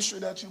one ministry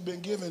that you've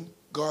been given,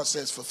 God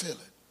says fulfill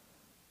it.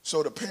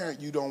 So the parent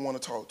you don't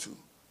want to talk to,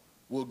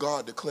 will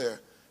God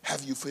declare,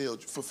 have you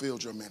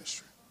fulfilled your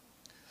ministry?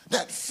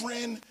 That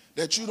friend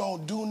that you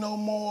don't do no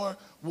more,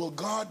 will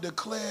God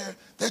declare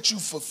that you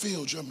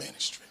fulfilled your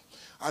ministry?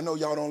 I know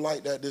y'all don't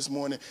like that this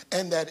morning.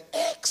 And that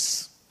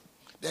ex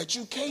that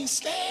you can't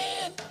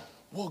stand,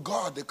 will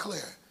God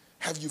declare,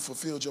 have you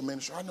fulfilled your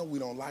ministry? I know we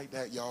don't like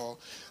that, y'all.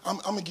 I'm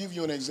going to give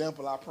you an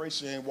example. I pray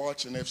she ain't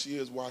watching. If she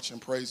is watching,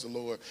 praise the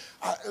Lord.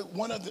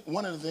 One of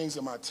the things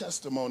in my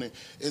testimony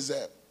is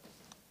that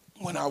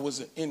when I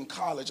was in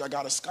college, I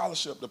got a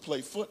scholarship to play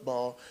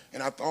football,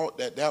 and I thought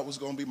that was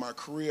going to be my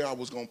career. I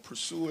was going to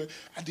pursue it.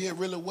 I did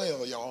really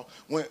well, y'all,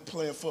 went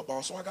playing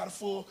football. So I got a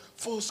full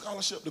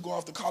scholarship to go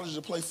off to college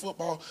to play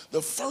football.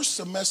 The first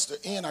semester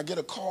in, I get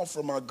a call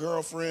from my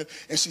girlfriend,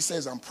 and she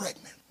says I'm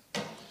pregnant.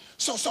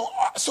 So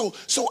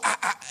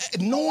I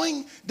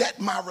knowing that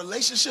my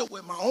relationship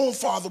with my own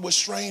father was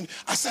strained,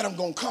 I said I'm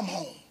going to come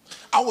home.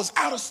 I was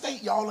out of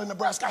state, y'all, in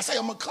Nebraska. I say,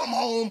 I'm going to come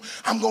home.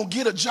 I'm going to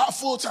get a job,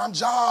 full-time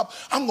job.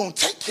 I'm going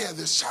to take care of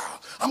this child.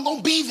 I'm going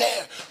to be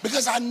there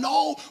because I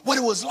know what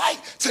it was like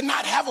to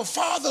not have a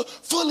father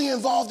fully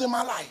involved in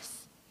my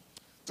life.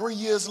 3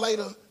 years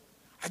later,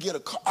 I get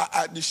a call.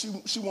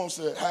 She wants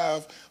to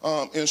have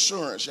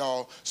insurance,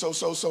 y'all.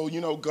 So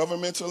you know,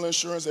 governmental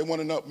insurance. They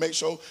want to make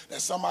sure that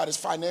somebody's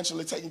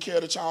financially taking care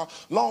of the child.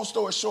 Long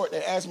story short,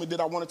 they asked me, did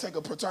I want to take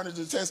a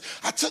paternity test?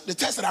 I took the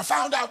test, and I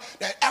found out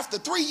that after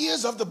 3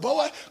 years of the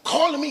boy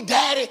calling me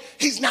daddy,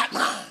 he's not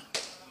mine.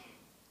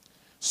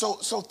 So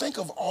think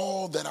of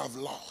all that I've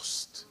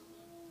lost.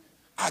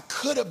 I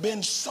could have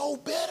been so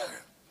better.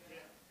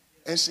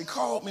 And she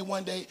called me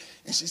one day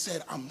and she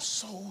said, I'm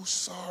so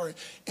sorry.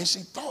 And she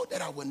thought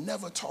that I would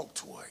never talk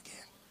to her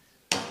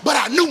again. But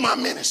I knew my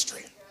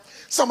ministry.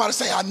 Somebody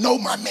say, I know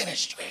my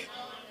ministry.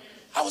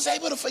 I was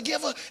able to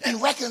forgive her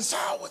and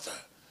reconcile with her.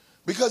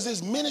 Because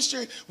this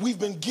ministry we've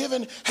been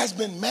given has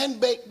been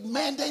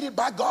mandated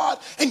by God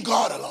and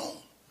God alone.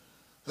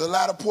 The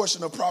latter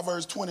portion of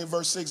Proverbs 20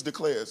 verse 6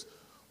 declares,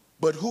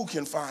 but who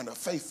can find a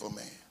faithful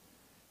man?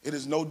 It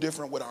is no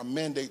different with our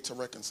mandate to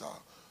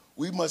reconcile.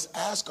 We must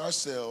ask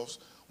ourselves,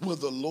 will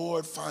the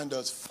Lord find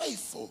us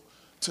faithful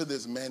to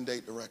this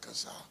mandate to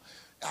reconcile?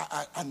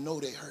 I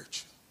know they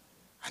hurt you.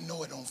 I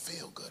know it don't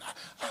feel good.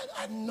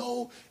 I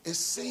know it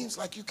seems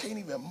like you can't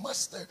even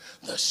muster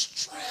the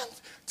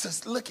strength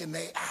to look in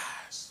their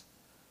eyes.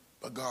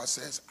 But God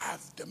says,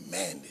 I've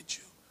demanded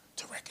you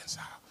to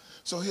reconcile.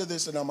 So hear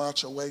this and I'm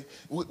out your way.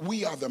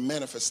 We are the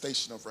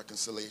manifestation of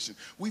reconciliation.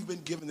 We've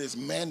been given this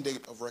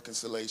mandate of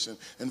reconciliation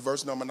in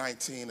verse number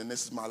 19, and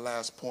this is my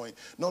last point.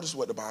 Notice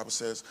what the Bible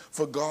says.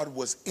 For God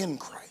was in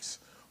Christ,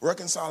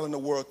 reconciling the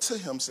world to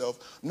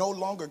himself, no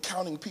longer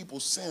counting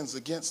people's sins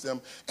against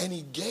them, and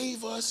he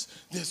gave us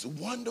this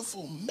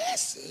wonderful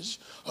message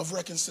of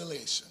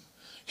reconciliation.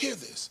 Hear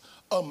this.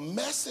 A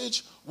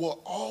message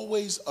will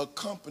always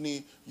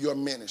accompany your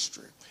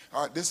ministry.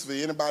 All right, this is for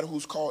anybody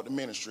who's called to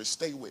ministry.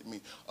 Stay with me.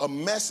 A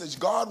message,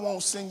 God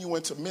won't send you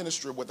into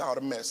ministry without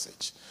a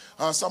message.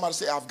 Somebody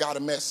say, I've got a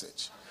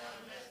message.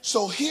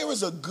 So here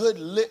is a good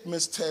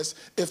litmus test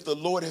if the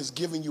Lord has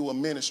given you a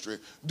ministry.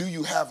 Do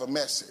you have a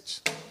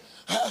message?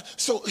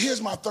 So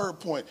here's my third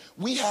point.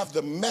 We have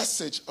the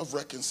message of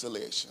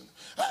reconciliation.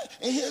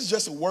 And here's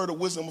just a word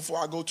of wisdom before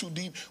I go too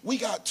deep. We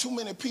got too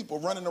many people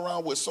running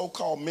around with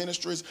so-called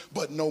ministries,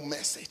 but no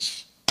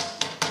message.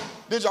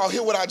 Did y'all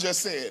hear what I just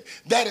said?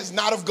 That is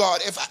not of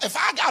God. If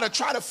I got to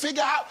try to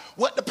figure out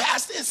what the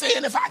pastor is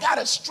saying, if I got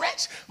to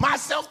stretch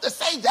myself to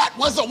say that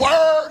was a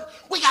word,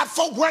 we got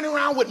folk running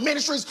around with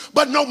ministries,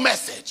 but no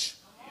message.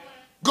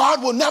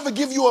 God will never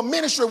give you a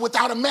ministry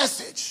without a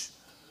message.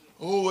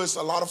 Oh, it's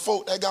a lot of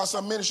folk that got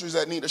some ministries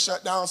that need to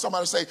shut down.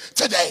 Somebody say,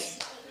 today.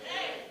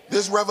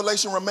 This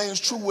revelation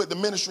remains true with the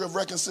ministry of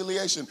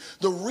reconciliation.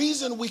 The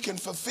reason we can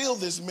fulfill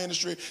this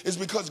ministry is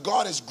because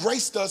God has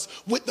graced us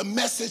with the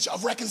message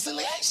of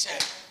reconciliation.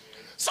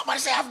 Somebody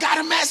say, I've got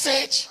a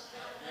message.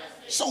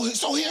 So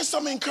here's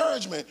some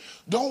encouragement.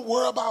 Don't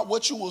worry about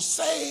what you will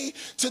say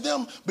to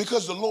them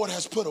because the Lord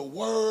has put a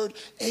word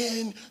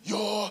in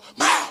your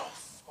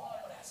mouth. Oh,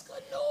 that's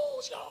good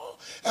news, y'all.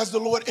 As the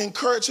Lord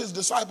encouraged his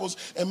disciples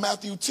in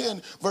Matthew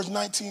 10, verse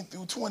 19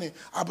 through 20,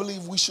 I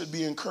believe we should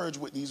be encouraged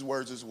with these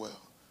words as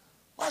well.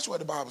 Watch what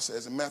the Bible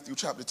says in Matthew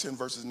chapter 10,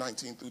 verses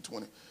 19 through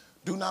 20.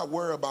 Do not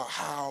worry about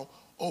how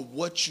or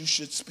what you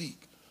should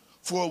speak,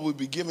 for it will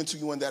be given to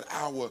you in that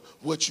hour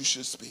what you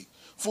should speak.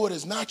 For it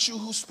is not you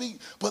who speak,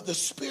 but the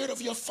Spirit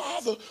of your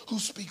Father who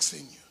speaks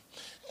in you.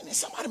 And then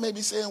somebody may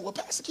be saying, well,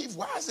 Pastor Keith,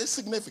 why is this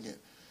significant?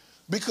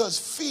 Because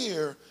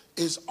fear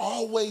is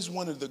always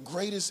one of the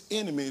greatest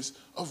enemies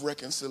of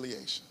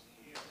reconciliation.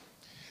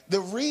 The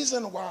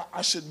reason why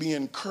I should be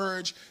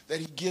encouraged that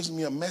he gives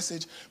me a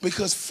message,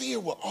 because fear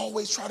will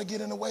always try to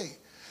get in the way.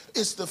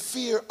 It's the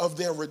fear of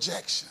their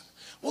rejection.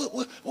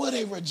 Will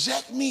they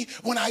reject me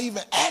when I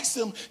even ask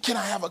them, can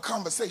I have a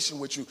conversation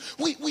with you?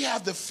 We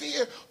have the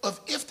fear of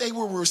if they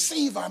will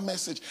receive our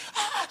message.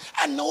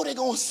 I know they're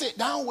going to sit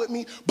down with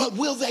me, but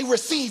will they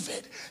receive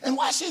it? And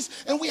watch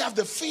this. And we have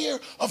the fear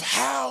of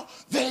how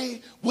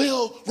they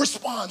will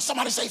respond.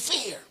 Somebody say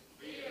fear.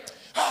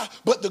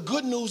 But the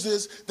good news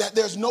is that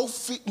there's no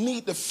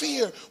need to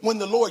fear when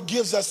the Lord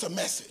gives us a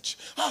message.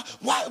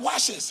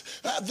 Watch this.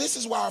 This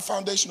is why our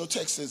foundational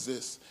text is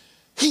this.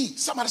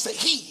 Somebody say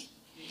he.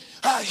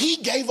 He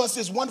gave us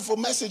this wonderful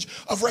message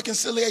of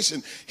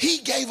reconciliation. He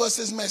gave us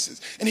his message.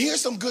 And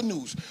here's some good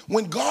news.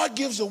 When God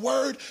gives a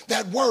word,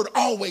 that word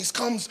always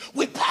comes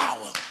with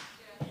power.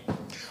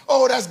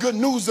 Oh, that's good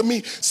news to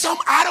me.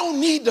 I don't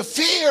need to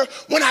fear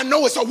when I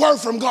know it's a word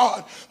from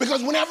God.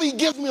 Because whenever he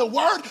gives me a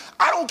word,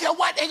 I don't care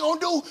what they're going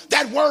to do.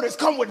 That word has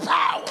come with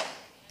power.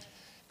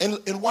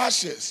 And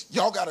watch this.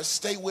 Y'all got to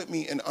stay with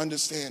me and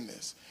understand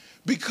this.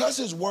 Because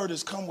his word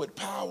has come with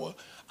power,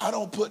 I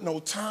don't put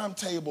no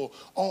timetable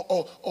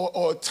on,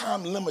 or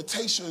time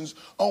limitations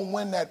on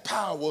when that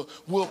power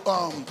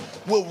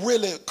will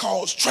really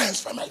cause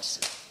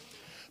transformation.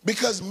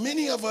 Because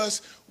many of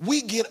us,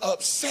 we get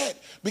upset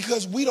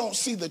because we don't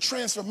see the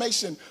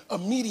transformation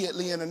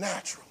immediately in the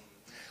natural.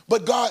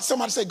 But God,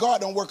 somebody say, God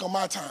don't work on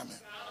my timing.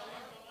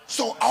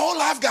 So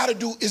all I've got to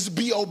do is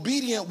be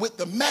obedient with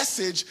the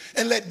message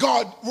and let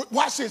God,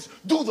 watch this,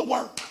 do the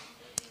work.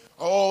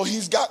 Oh,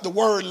 he's got the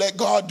word. Let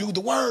God do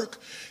the work.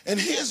 And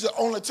here's the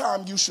only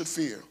time you should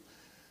fear.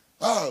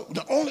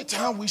 The only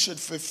time we should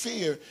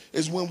fear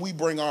is when we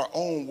bring our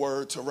own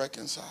word to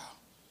reconcile.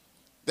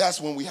 That's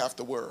when we have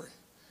to worry.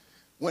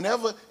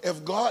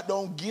 If God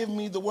don't give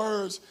me the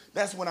words,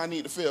 that's when I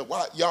need to fear.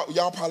 Why,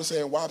 y'all probably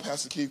saying, why,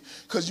 Pastor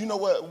Keith? Because you know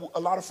what a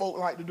lot of folk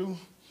like to do?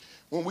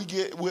 When we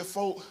get with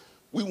folk,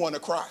 we want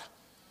to cry.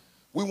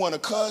 We want to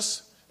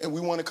cuss and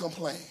we want to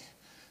complain.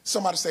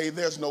 Somebody say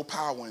there's no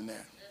power in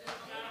that.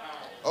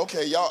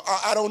 Okay, y'all,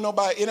 I don't know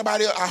about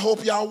anybody else. I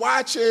hope y'all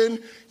watching.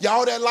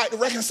 Y'all that like to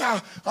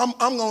reconcile, I'm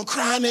going to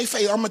cry in their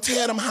face. I'm going to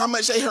tell them how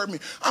much they hurt me.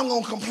 I'm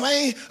going to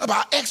complain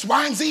about X,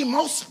 Y, and Z.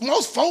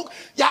 Most folk,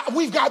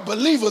 we've got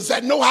believers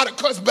that know how to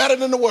cuss better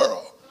than the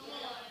world.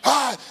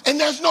 And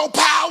there's no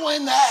power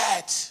in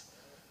that.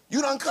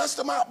 You done cussed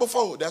them out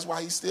before. That's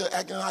why he's still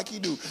acting like he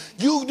do.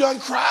 You done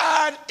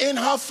cried in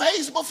her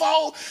face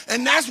before,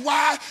 and that's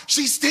why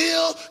she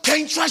still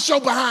can't trust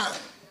your behind.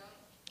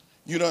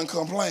 You done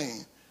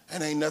complain.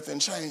 And ain't nothing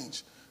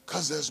changed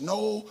because there's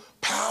no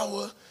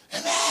power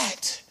in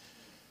that.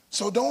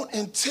 So don't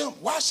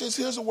attempt, watch this,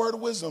 here's a word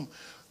of wisdom.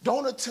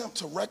 Don't attempt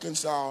to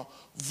reconcile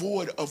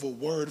void of a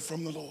word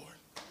from the Lord.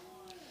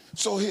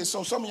 So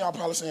some of y'all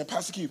probably saying,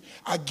 Pastor Keith,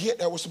 I get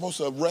that we're supposed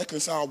to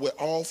reconcile with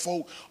all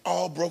folk,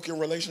 all broken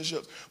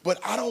relationships, but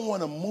I don't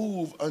want to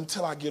move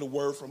until I get a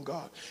word from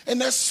God. And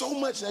there's so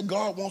much that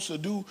God wants to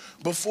do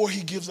before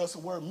he gives us a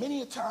word.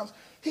 Many times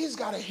he's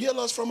got to heal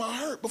us from our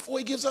hurt before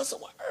he gives us a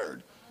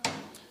word.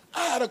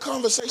 I had a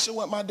conversation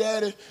with my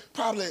daddy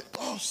probably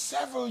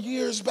several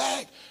years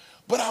back,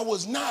 but I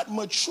was not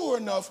mature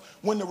enough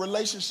when the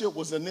relationship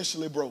was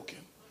initially broken.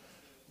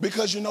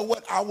 Because you know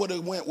what? I would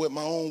have went with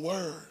my own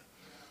word.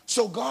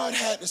 So God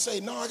had to say,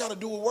 no, I got to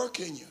do a work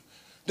in you.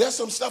 There's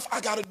some stuff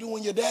I got to do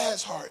in your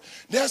dad's heart.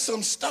 There's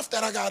some stuff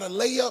that I got to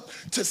lay up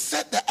to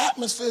set the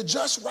atmosphere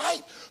just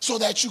right so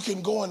that you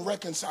can go and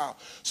reconcile.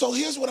 So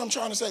here's what I'm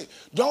trying to say.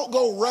 Don't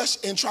go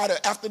rush and try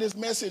to, after this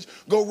message,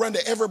 go run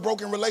to every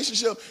broken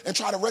relationship and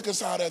try to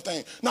reconcile that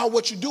thing. Now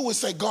what you do is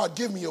say, God,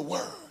 give me a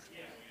word.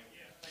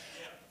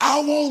 I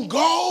won't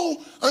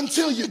go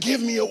until you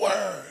give me a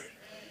word.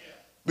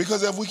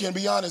 Because if we can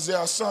be honest, there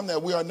are some that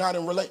we are not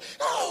in relation.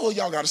 Oh,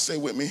 y'all got to stay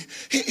with me.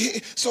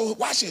 So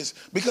watch this.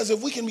 Because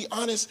if we can be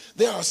honest,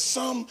 there are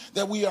some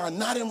that we are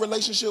not in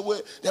relationship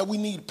with that we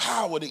need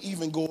power to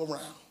even go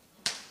around.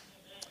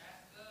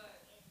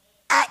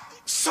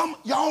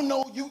 Y'all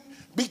know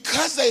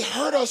because they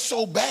hurt us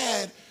so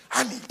bad,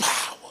 I need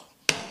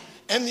power.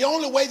 And the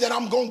only way that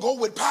I'm going to go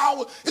with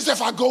power is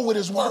if I go with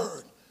his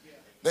word.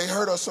 They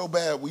hurt us so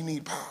bad, we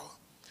need power.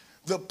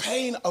 The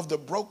pain of the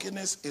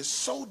brokenness is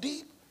so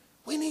deep.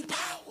 We need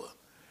power.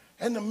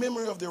 And the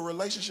memory of their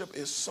relationship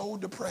is so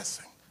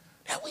depressing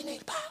that we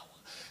need power.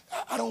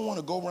 I don't want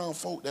to go around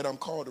folk that I'm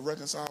called to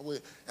reconcile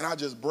with and I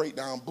just break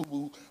down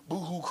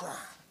boo-hoo crying.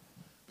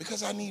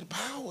 Because I need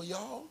power,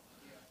 y'all.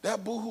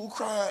 That boo-hoo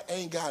crying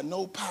ain't got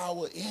no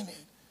power in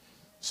it.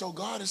 So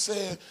God is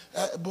saying,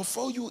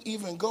 before you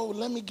even go,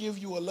 let me give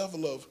you a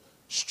level of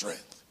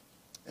strength.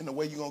 And the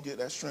way you're going to get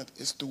that strength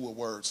is through a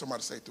word.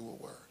 Somebody say through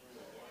a word.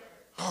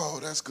 Oh,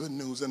 that's good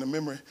news. And the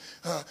memory.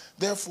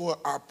 Therefore,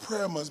 our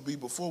prayer must be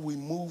before we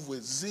move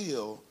with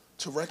zeal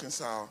to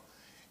reconcile,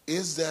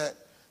 is that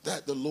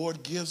the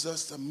Lord gives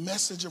us the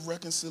message of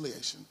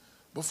reconciliation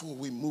before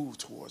we move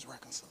towards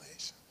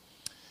reconciliation.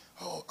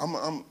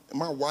 Oh,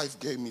 my wife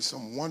gave me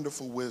some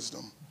wonderful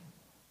wisdom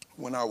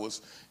when I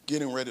was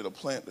getting ready to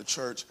plant the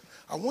church.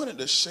 I wanted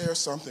to share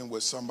something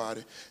with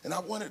somebody, and I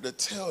wanted to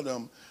tell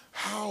them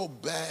how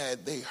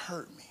bad they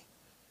hurt me.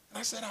 And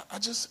I said, I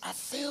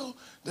feel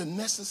the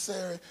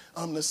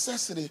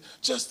necessity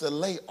just to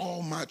lay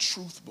all my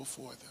truth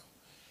before them.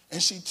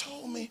 And she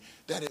told me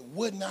that it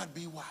would not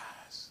be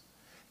wise.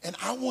 And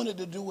I wanted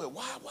to do it.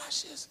 Why?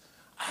 Watch this.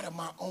 Out of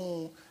my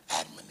own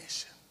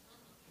admonition.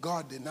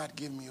 God did not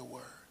give me a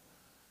word.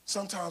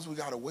 Sometimes we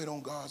got to wait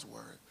on God's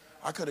word.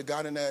 I could have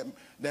got in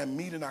that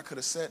meeting. I could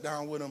have sat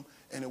down with him,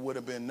 and it would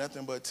have been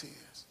nothing but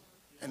tears.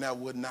 And that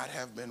would not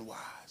have been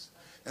wise.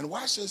 And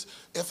watch this.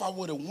 If I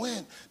would have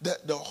went,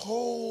 the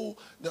whole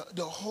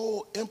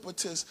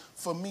impetus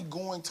for me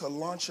going to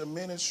launch a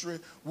ministry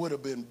would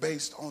have been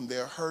based on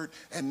their hurt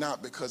and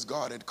not because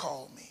God had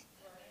called me.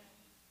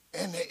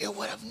 And it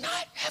would have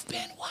not have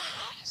been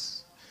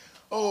wise.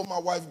 Oh, my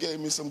wife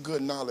gave me some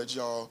good knowledge,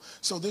 y'all.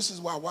 So this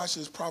is why, watch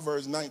this.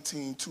 Proverbs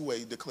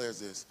 19:2-8 declares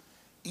this.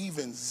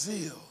 Even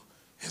zeal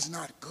is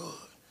not good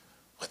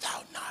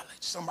without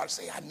knowledge. Somebody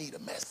say, I need a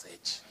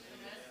message.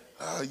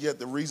 Yet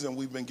the reason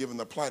we've been given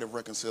the plight of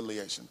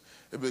reconciliation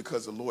is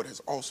because the Lord has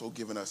also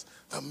given us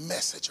the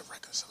message of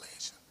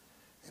reconciliation.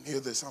 And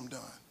hear this, I'm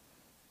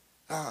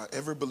done.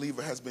 Every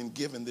believer has been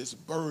given this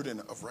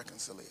burden of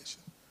reconciliation.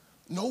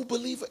 No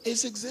believer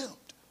is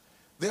exempt.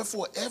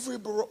 Therefore, every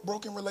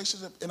broken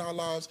relationship in our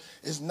lives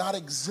is not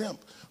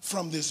exempt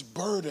from this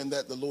burden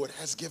that the Lord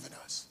has given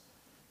us.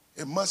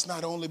 It must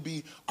not only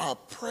be our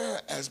prayer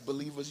as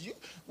believers.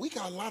 We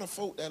got a lot of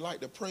folk that like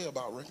to pray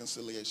about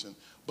reconciliation,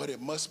 but it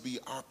must be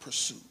our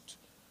pursuit.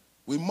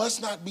 We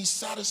must not be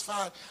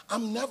satisfied.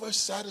 I'm never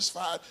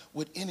satisfied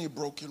with any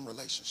broken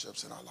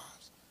relationships in our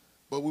lives,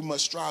 but we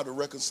must strive to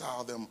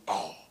reconcile them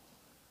all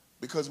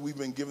because we've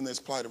been given this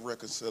plight of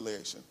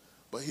reconciliation.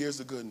 But here's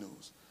the good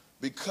news.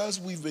 Because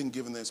we've been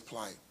given this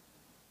plight,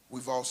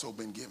 we've also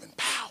been given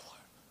power.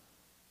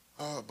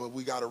 But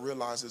we got to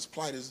realize this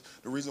plight is,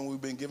 the reason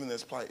we've been given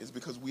this plight is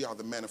because we are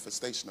the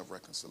manifestation of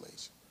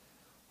reconciliation.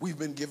 We've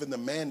been given the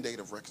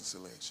mandate of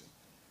reconciliation,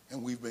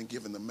 and we've been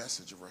given the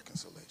message of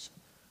reconciliation.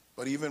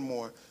 But even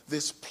more,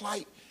 this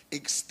plight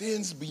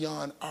extends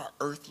beyond our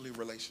earthly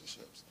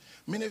relationships.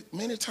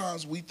 Many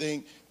times we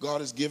think God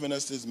has given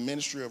us this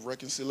ministry of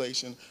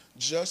reconciliation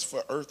just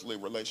for earthly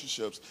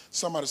relationships.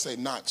 Somebody say,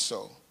 not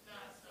so.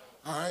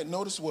 All right,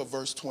 notice what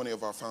verse 20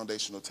 of our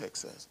foundational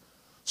text says.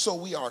 So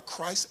we are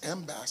Christ's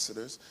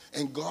ambassadors,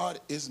 and God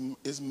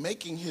is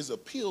making his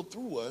appeal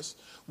through us.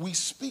 We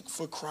speak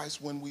for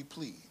Christ when we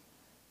plead.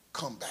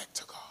 Come back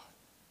to God.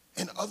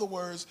 In other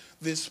words,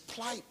 this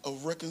plight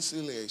of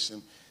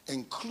reconciliation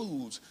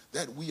includes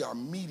that we are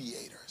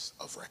mediators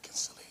of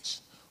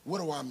reconciliation. What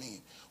do I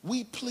mean?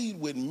 We plead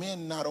with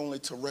men not only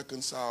to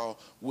reconcile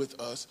with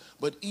us,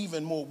 but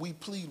even more, we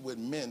plead with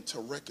men to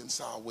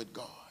reconcile with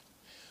God.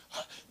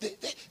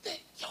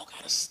 Y'all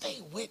got to stay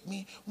with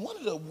me. One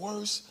of the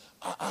worst,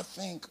 I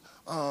think,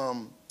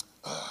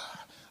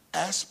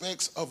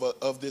 aspects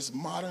of this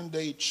modern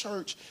day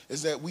church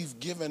is that we've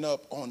given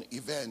up on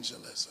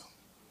evangelism.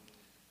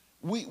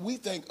 We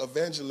think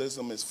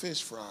evangelism is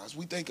fish fries.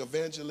 We think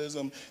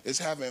evangelism is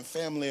having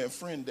family and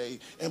friend day.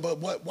 But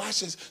watch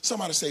this.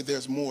 Somebody say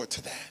there's more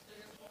to that.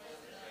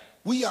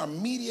 We are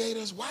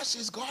mediators. Watch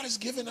this. God has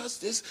given us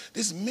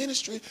this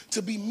ministry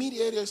to be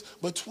mediators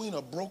between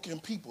a broken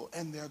people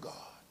and their God.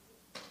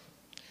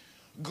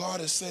 God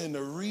is saying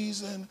the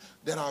reason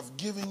that I've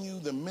given you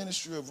the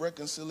ministry of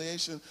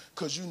reconciliation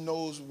because you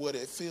knows what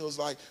it feels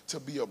like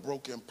to be a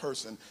broken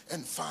person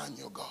and find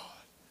your God.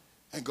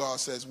 And God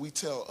says we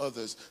tell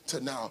others to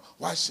now,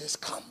 watch this,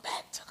 come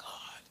back to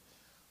God.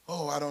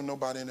 Oh, I don't know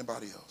about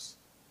anybody else,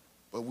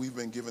 but we've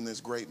been given this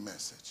great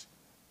message.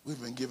 We've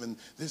been given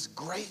this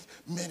great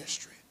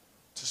ministry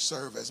to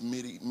serve as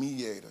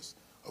mediators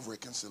of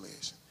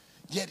reconciliation.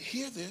 Yet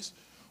hear this,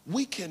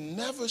 we can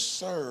never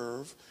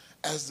serve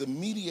as the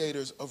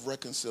mediators of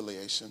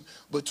reconciliation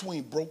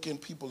between broken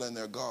people and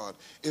their God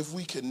if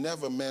we can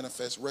never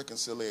manifest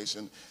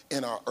reconciliation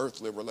in our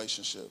earthly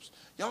relationships.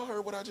 Y'all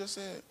heard what I just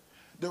said?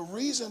 The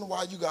reason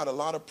why you got a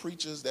lot of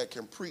preachers that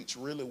can preach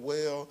really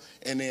well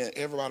and then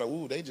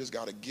everybody, they just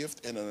got a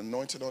gift and an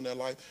anointing on their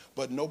life,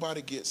 but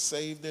nobody gets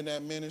saved in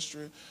that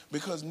ministry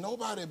because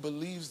nobody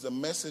believes the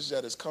message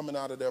that is coming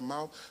out of their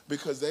mouth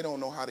because they don't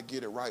know how to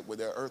get it right with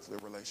their earthly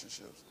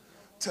relationships.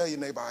 Tell your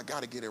neighbor, I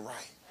got to get it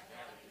right.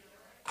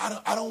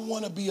 I don't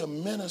want to be a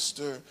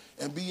minister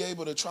and be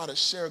able to try to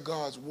share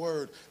God's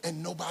word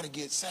and nobody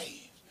gets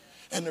saved.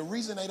 And the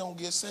reason they don't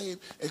get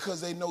saved is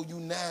because they know you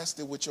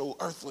nasty with your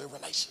earthly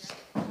relationship.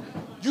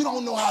 You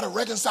don't know how to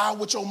reconcile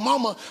with your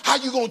mama. How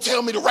you going to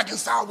tell me to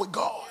reconcile with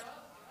God?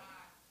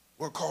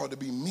 We're called to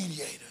be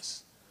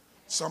mediators.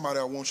 Somebody,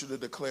 I want you to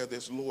declare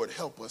this, Lord,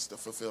 help us to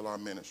fulfill our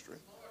ministry.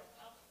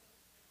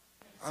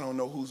 I don't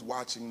know who's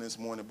watching this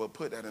morning, but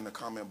put that in the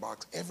comment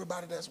box.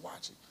 Everybody that's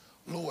watching,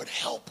 Lord,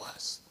 help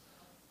us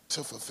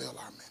to fulfill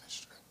our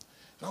ministry.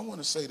 And I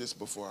want to say this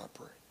before I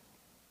pray.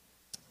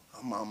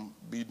 I'm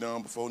be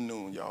done before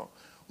noon, y'all.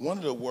 One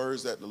of the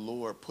words that the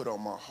Lord put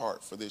on my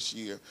heart for this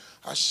year,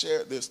 I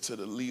shared this to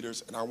the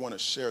leaders, and I want to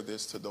share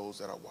this to those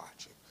that are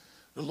watching.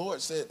 The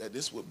Lord said that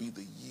this would be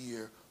the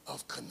year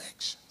of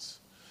connections.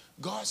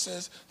 God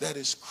says that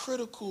it's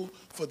critical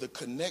for the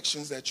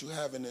connections that you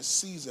have in this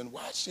season.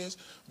 Watch this,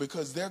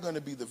 because they're going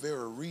to be the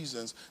very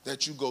reasons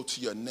that you go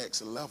to your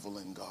next level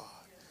in God.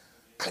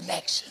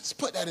 Connections.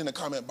 Put that in the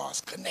comment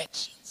box.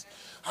 Connections.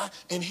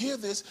 And hear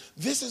this.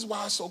 This is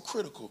why it's so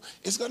critical.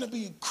 It's going to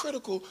be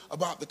critical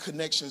about the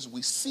connections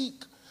we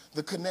seek,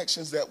 the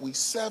connections that we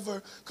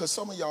sever, because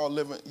some of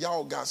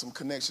y'all got some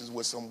connections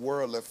with some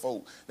worldly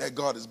folk that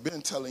God has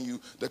been telling you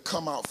to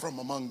come out from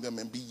among them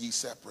and be ye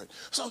separate.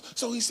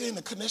 So he's saying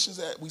the connections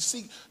that we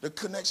seek, the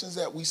connections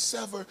that we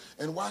sever,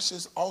 and watch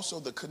this, also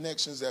the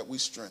connections that we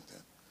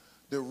strengthen.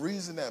 The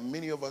reason that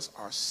many of us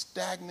are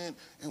stagnant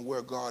in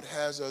where God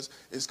has us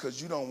is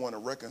because you don't want to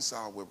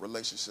reconcile with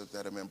relationships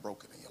that have been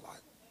broken in your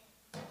life.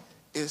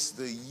 It's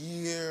the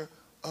year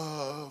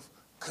of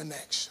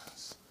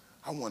connections.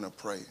 I want to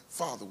pray.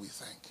 Father, we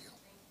thank you.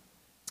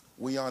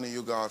 We honor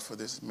you, God, for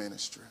this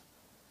ministry.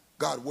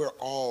 God, we're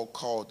all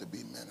called to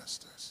be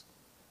ministers.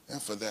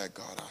 And for that,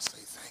 God, I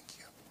say thank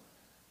you.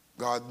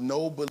 God,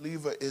 no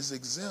believer is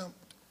exempt.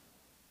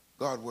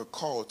 God, we're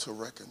called to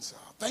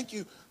reconcile. Thank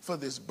you for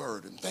this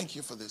burden. Thank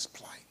you for this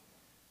plight.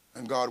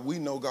 And God, we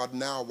know, God,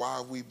 now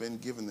why we've been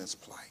given this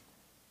plight.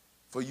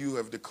 For you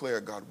have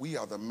declared, God, we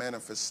are the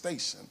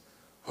manifestation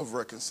of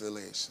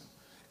reconciliation.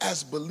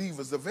 As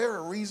believers, the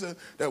very reason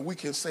that we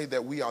can say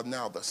that we are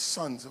now the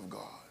sons of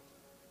God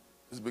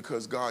is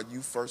because, God,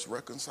 you first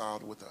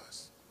reconciled with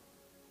us.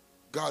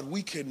 God,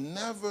 we can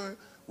never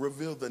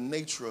reveal the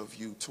nature of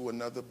you to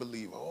another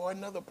believer or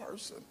another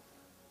person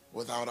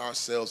without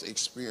ourselves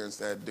experience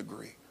that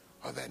degree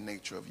or that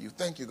nature of you.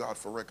 Thank you, God,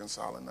 for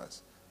reconciling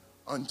us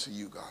unto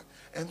you, God.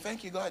 And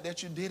thank you, God,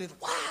 that you did it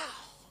while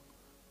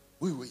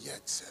we were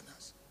yet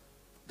sinners.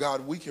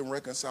 God, we can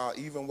reconcile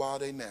even while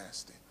they're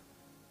nasty,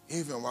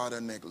 even while they're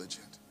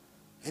negligent,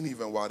 and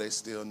even while they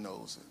still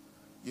knows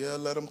it. Yeah,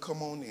 let them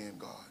come on in,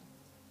 God,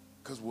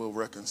 because we'll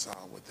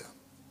reconcile with them.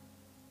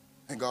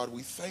 And God,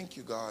 we thank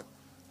you, God,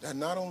 that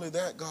not only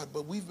that, God,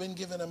 but we've been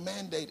given a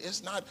mandate.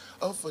 It's not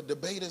up for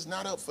debate. It's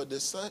not up for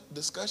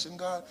discussion,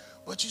 God.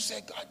 But you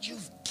said, God,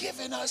 you've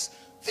given us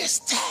this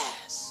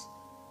task.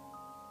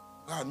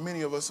 God,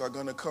 many of us are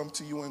going to come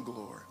to you in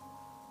glory.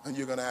 And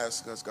you're going to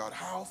ask us, God,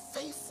 how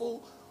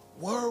faithful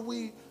were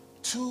we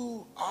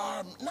to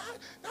our,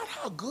 not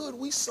how good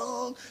we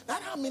sung,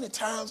 not how many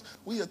times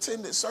we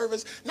attended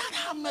service, not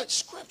how much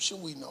scripture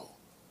we know,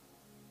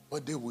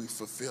 but did we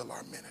fulfill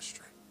our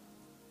ministry?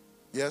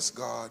 Yes,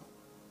 God,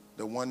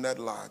 the one that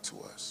lied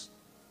to us.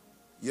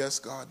 Yes,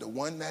 God, the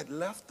one that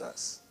left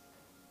us.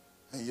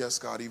 And yes,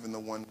 God, even the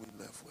one we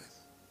live with.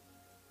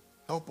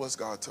 Help us,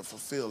 God, to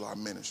fulfill our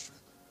ministry,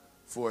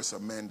 for it's a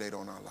mandate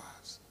on our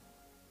lives.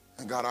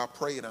 And God, I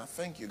pray and I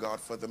thank you, God,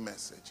 for the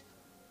message.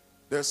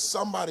 There's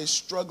somebody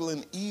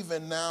struggling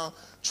even now,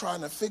 trying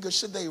to figure,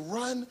 should they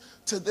run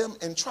to them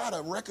and try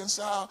to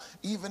reconcile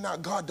even now?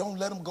 God, don't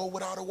let them go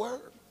without a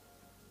word.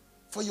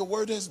 For your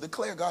word is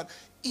declared, God,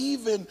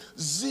 even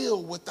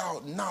zeal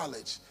without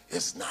knowledge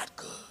is not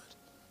good.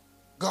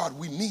 God,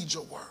 we need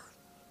your word.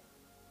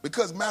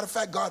 Because matter of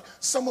fact, God,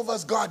 some of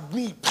us, God,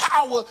 need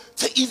power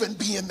to even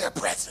be in their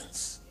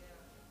presence.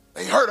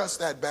 They hurt us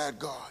that bad,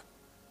 God.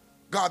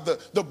 God,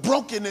 the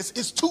brokenness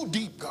is too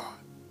deep, God.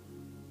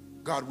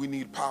 God, we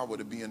need power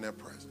to be in their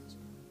presence.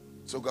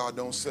 So, God,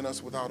 don't send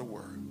us without a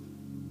word.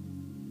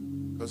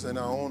 Because in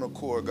our own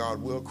accord, God,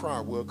 we'll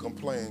cry, we'll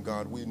complain,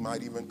 God. We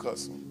might even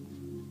cuss them.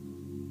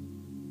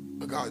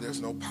 But, God,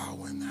 there's no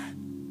power in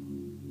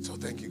that. So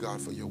thank you, God,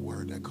 for your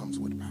word that comes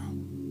with power.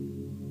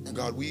 And,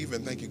 God, we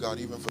even thank you, God,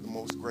 even for the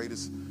most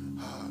greatest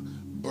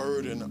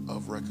burden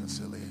of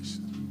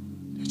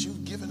reconciliation. That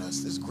you've given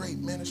us this great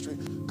ministry,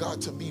 God,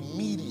 to be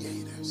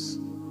mediators.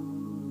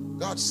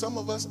 God, some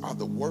of us are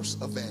the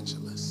worst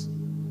evangelists.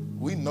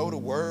 We know the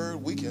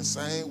word, we can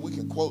sing, we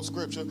can quote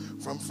scripture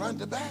from front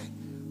to back,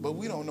 but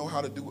we don't know how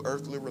to do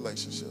earthly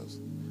relationships.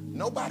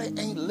 Nobody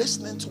ain't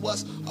listening to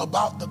us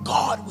about the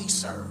God we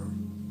serve.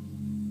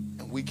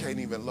 And we can't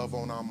even love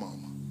on our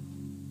mama.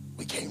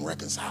 We can't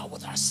reconcile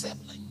with our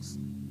siblings.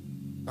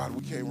 God,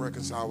 we can't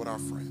reconcile with our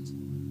friends.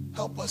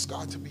 Help us,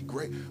 God, to be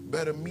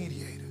better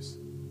mediators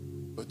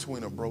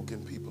between a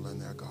broken people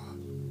and their God.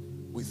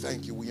 We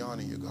thank you, we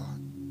honor you,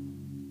 God.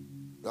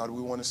 God,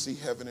 we want to see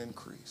heaven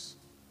increase.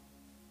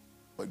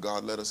 But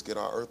God, let us get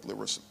our earthly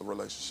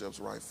relationships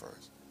right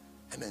first.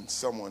 And then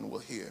someone will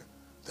hear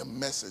the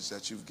message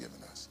that you've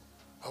given us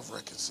of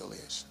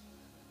reconciliation.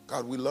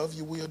 God, we love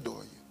you, we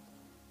adore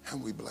you,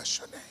 and we bless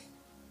your name.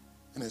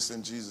 And it's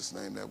in Jesus'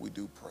 name that we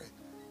do pray.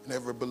 And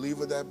every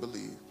believer that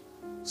believed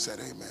said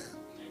amen,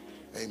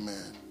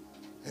 amen,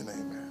 and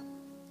amen.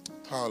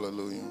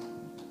 Hallelujah.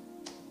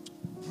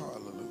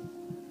 Hallelujah.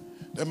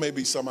 There may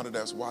be somebody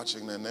that's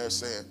watching and they're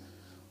saying,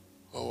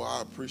 oh,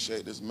 I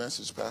appreciate this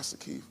message, Pastor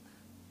Keith.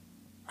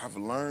 I've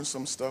learned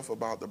some stuff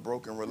about the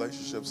broken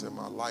relationships in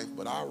my life,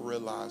 but I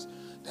realize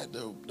that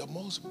the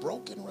most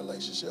broken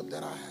relationship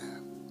that I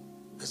have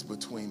is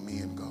between me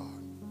and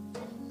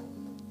God.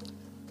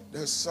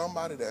 There's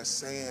somebody that's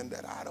saying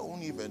that I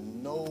don't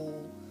even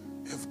know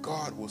if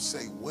God will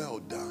say, well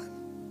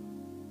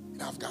done,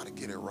 and I've got to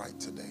get it right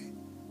today.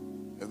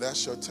 If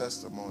that's your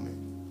testimony,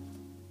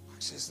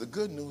 watch this. The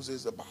good news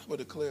is the Bible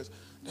declares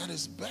that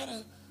it's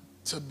better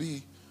to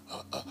be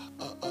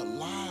a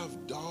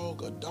live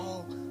dog, a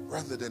dog,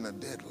 rather than a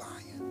dead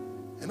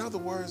lion. In other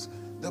words,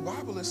 the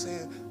Bible is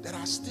saying that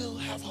I still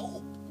have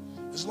hope.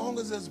 As long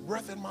as there's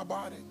breath in my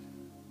body,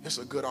 it's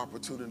a good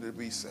opportunity to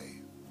be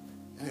saved.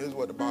 And here's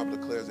what the Bible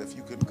declares: if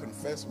you can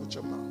confess with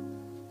your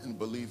mouth and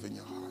believe in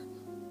your heart,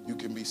 you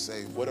can be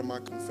saved. What am I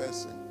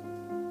confessing?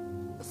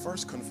 The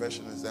first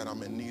confession is that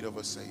I'm in need of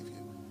a Savior.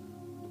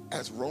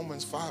 As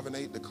Romans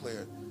 5:8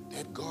 declared,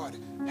 that God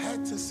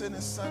had to send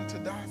his son to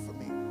die for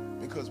me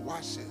because,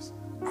 watch this,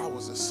 I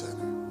was a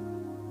sinner.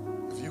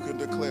 If you can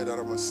declare that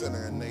I'm a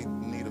sinner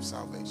in need of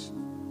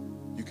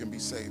salvation, you can be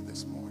saved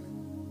this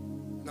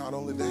morning. Not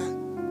only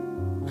that,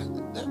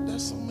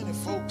 there's so many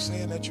folks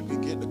saying that you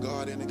can get to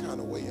God any kind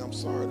of way. I'm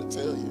sorry to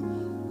tell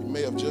you, you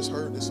may have just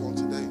heard this on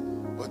today,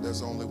 but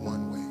there's only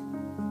one way,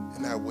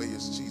 and that way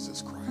is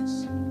Jesus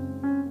Christ.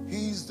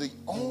 He's the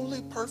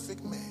only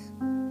perfect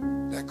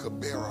man that could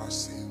bear our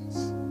sins,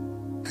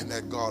 and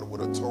that God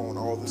would atone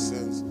all the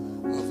sins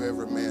of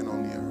every man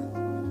on the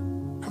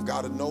earth. I've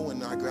got to know,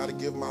 and I got to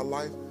give my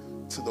life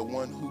to the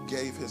one who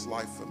gave his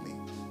life for me,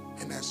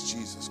 and that's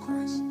Jesus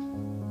Christ.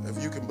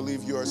 If you can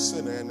believe you're a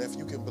sinner, and if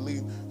you can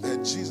believe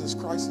that Jesus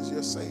Christ is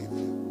your Savior,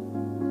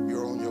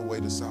 you're on your way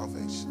to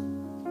salvation.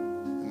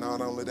 And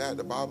not only that,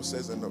 the Bible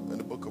says in the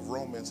book of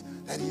Romans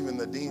that even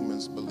the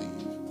demons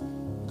believe.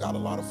 Got a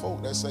lot of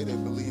folk that say they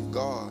believe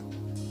God,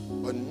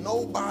 but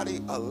nobody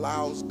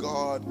allows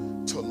God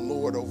to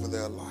lord over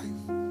their life.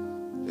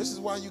 This is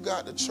why you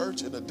got the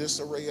church in a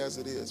disarray as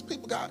it is.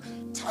 People got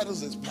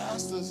titles as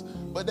pastors,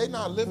 but they're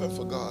not living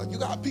for God. You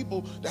got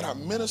people that are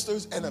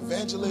ministers and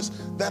evangelists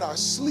that are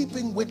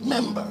sleeping with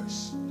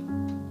members.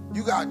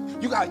 You got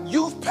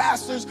youth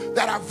pastors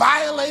that are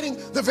violating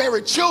the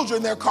very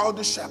children they're called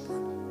to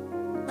shepherd.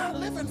 Not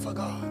living for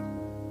God.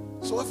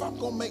 So if I'm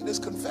going to make this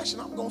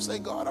confession, I'm going to say,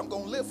 God, I'm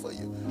going to live for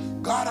you.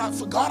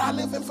 For God I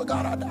live and for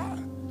God I die.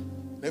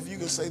 And if you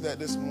can say that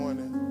this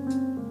morning,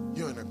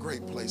 you're in a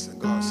great place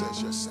and God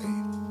says you're saved.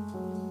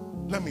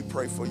 Let me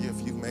pray for you if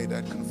you've made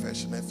that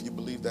confession, if you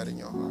believe that in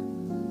your heart.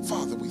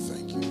 Father, we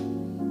thank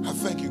you. I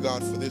thank you,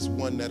 God, for this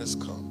one that has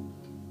come.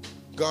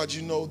 God,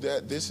 you know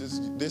that this is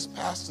this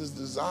pastor's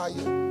desire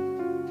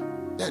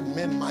that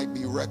men might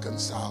be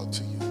reconciled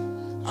to you.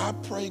 I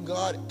pray,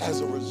 God,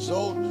 as a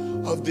result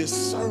of this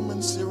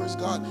sermon series,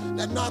 God,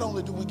 that not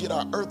only do we get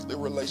our earthly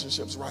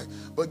relationships right,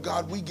 but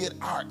God, we get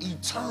our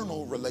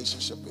eternal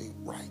relationship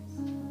right.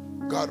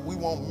 God, we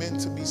want men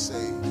to be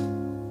saved,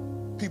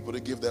 people to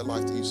give their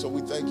life to you. So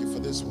we thank you for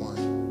this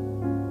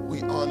one.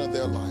 We honor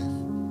their life.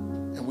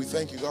 And we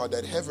thank you, God,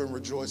 that heaven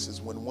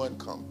rejoices when one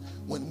comes,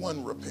 when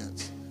one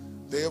repents.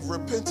 They have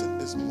repented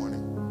this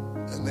morning,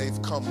 and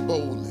they've come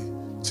boldly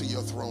to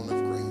your throne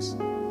of grace,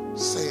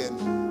 saying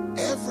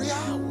every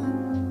hour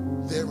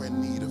they're in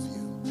need of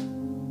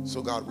you.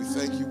 So God, we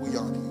thank you, we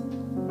honor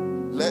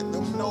you. Let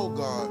them know,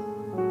 God,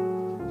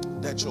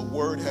 that your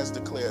word has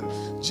declared.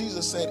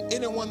 Jesus said,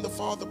 anyone the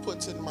Father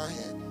puts in my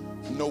hand,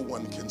 no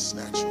one can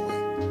snatch away.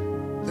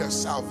 Their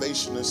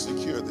salvation is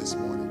secure this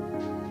morning.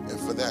 And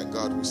for that,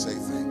 God, we say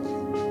thank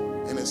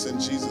you. And it's in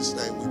Jesus'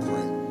 name we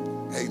pray.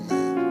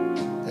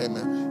 Amen.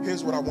 Amen.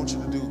 Here's what I want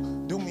you to do.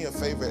 Do me a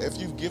favor. If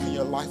you've given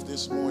your life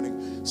this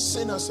morning,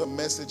 send us a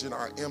message in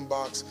our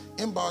inbox.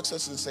 Inbox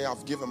us and say,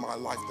 I've given my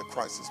life to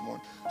Christ this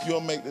morning. You'll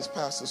make this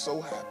pastor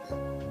so happy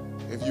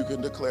if you can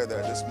declare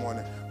that this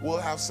morning. We'll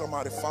have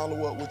somebody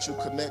follow up with you,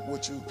 connect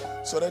with you,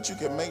 so that you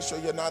can make sure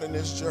you're not in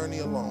this journey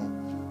alone.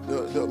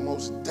 The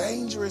most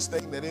dangerous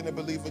thing that any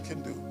believer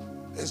can do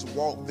is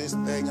walk this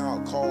thing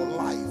out called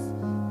life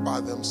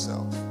by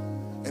themselves.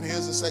 And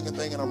here's the second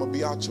thing, and I'm going to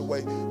be out your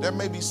way. There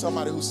may be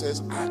somebody who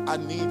says, I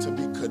need to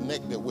be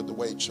connected with the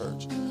Way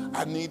Church.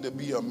 I need to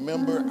be a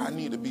member. I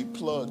need to be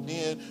plugged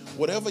in.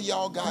 Whatever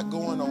y'all got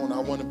going on, I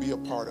want to be a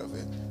part of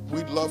it.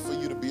 We'd love for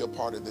you to be a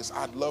part of this.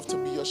 I'd love to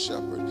be your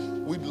shepherd.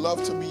 We'd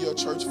love to be your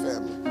church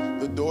family.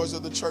 The doors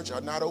of the church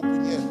are not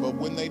open yet, but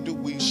when they do,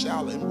 we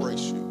shall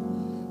embrace you.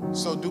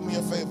 So do me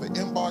a favor,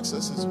 inbox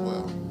us as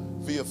well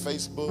via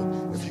Facebook.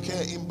 If you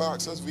can't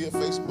inbox us via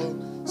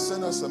Facebook,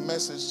 send us a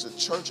message to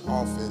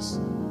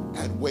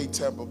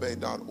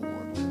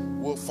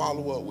churchoffice@waytampabay.org. We'll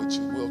follow up with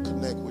you, we'll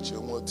connect with you,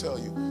 and we'll tell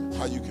you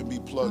how you can be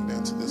plugged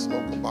into this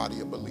local body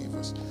of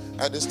believers.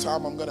 At this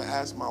time, I'm going to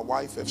ask my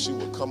wife if she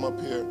would come up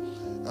here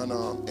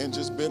and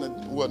just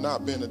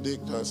not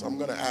benedict us. I'm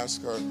going to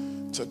ask her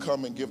to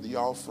come and give the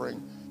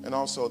offering and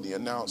also the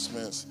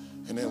announcements,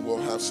 and then we'll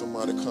have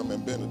somebody come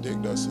and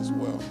benedict us as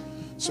well.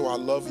 So I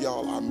love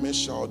y'all. I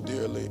miss y'all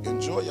dearly.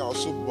 Enjoy y'all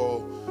Super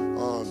Bowl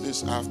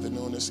this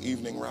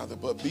evening,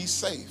 but be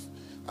safe.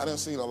 I done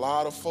seen a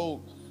lot of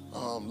folk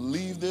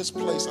leave this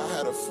place. I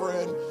had a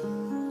friend,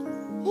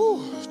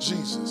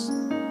 Jesus.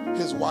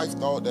 His wife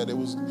thought that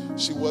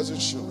she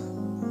wasn't sure.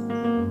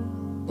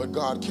 But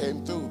God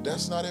came through.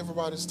 That's not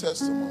everybody's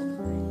testimony.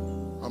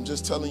 I'm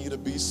just telling you to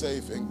be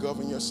safe and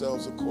govern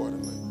yourselves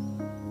accordingly.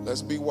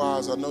 Let's be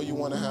wise. I know you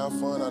want to have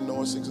fun. I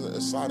know it's an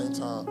exciting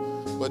time.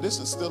 But this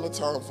is still a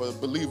time for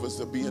believers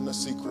to be in the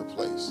secret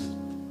place.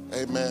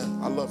 Amen.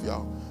 I love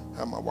y'all.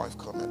 Have my wife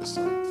come at this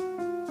time.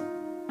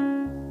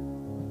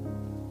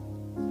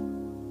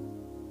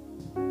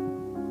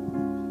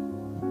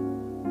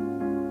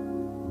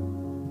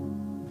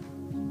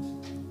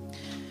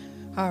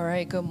 All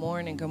right, good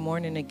morning. Good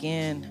morning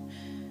again.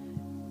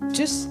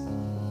 Let's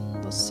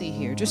see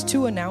here. Just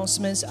two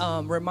announcements.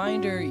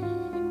 Reminder,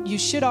 you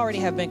should already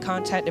have been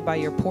contacted by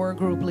your poor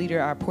group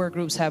leader. Our poor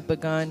groups have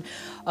begun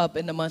up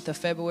in the month of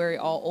February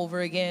all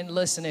over again.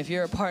 Listen, if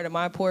you're a part of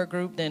my poor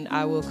group, then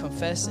I will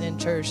confess in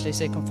church. They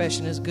say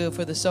confession is good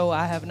for the soul.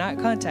 I have not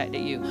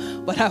contacted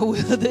you, but I will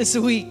this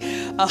week.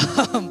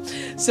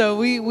 So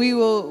we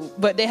will,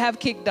 but they have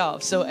kicked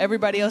off. So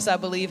everybody else, I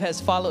believe, has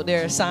followed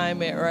their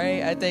assignment,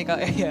 right? I think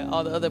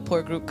all the other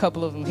poor group,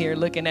 couple of them here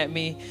looking at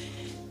me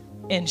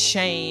in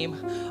shame.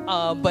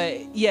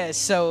 But yes,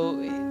 so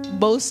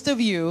most of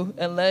you,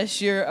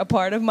 unless you're a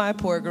part of my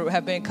poor group,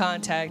 have been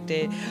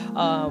contacted,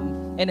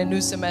 and a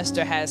new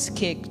semester has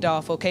kicked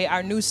off, okay?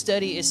 Our new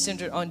study is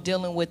centered on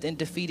dealing with and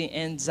defeating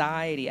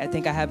anxiety. I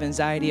think I have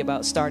anxiety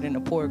about starting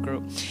a poor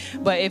group.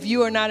 But if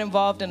you are not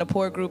involved in a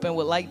poor group and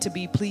would like to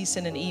be, please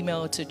send an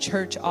email to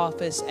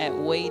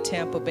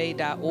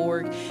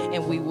churchoffice@waytampabay.org,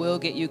 and we will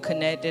get you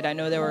connected. I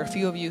know there were a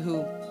few of you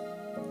who,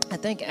 I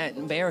think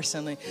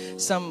embarrassingly,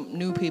 some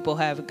new people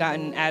have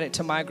gotten added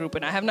to my group,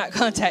 and I have not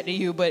contacted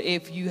you, but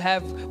if you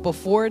have,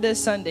 before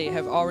this Sunday,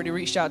 have already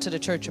reached out to the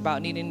church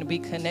about needing to be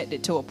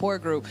connected to a poor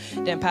group,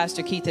 then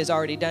Pastor Keith has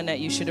already done that.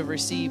 You should have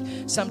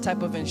received some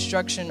type of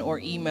instruction or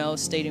email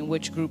stating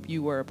which group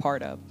you were a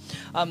part of.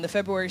 The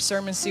February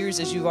sermon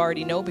series, as you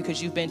already know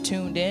because you've been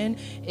tuned in,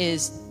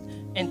 is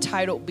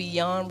entitled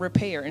Beyond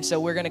Repair. And so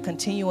we're going to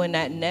continue in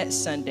that next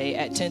Sunday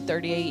at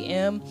 10:30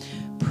 a.m.,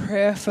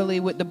 prayerfully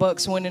with the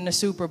Bucks winning the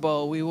Super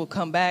Bowl. We will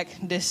come back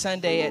this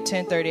Sunday at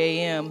 10:30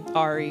 a.m.,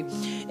 Ari,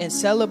 and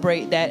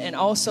celebrate that, and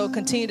also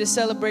continue to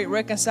celebrate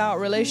reconciled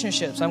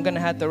relationships. I'm going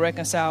to have to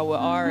reconcile with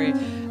Ari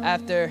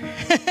after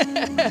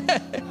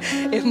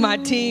if my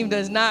team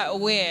does not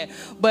win.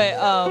 But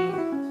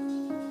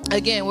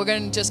again, we're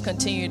going to just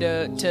continue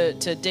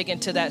to dig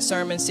into that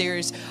sermon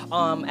series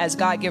as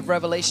God give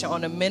revelation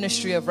on the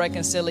ministry of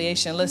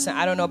reconciliation. Listen,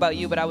 I don't know about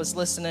you, but I was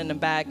listening in the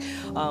back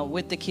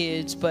with the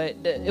kids, but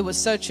it was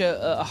such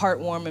a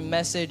heartwarming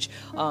message,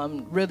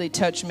 really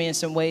touched me in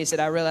some ways that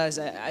I realized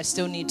I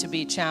still need to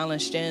be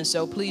challenged in.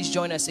 So please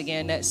join us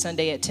again that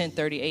Sunday at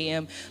 10:30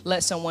 a.m.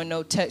 Let someone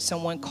know, text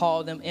someone,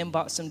 call them,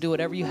 inbox them, do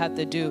whatever you have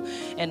to do,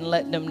 and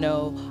let them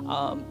know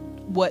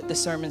what the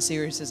sermon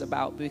series is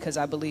about, because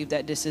I believe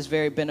that this is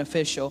very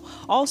beneficial.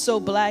 Also,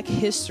 Black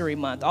History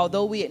Month.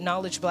 Although we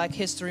acknowledge Black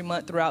History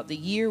Month throughout the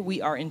year,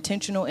 we are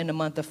intentional in the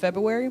month of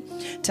February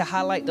to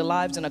highlight the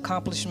lives and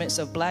accomplishments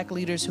of Black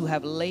leaders who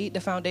have laid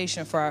the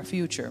foundation for our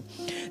future.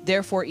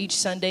 Therefore, each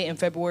Sunday in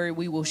February,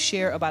 we will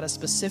share about a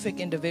specific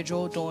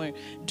individual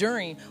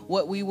during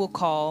what we will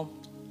call,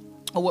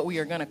 or what we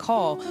are going to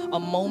call, a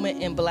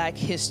moment in Black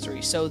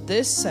history. So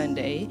this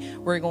Sunday,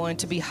 we're going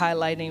to be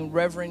highlighting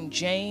Reverend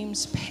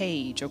James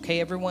Page.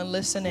 Okay, everyone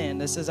listen in.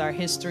 This is our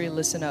history.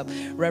 Listen up.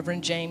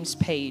 Reverend James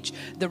Page.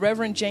 The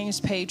Reverend James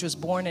Page was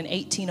born in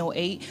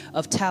 1808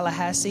 of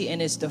Tallahassee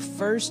and is the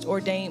first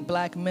ordained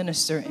Black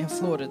minister in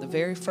Florida. The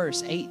very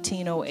first,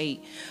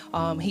 1808.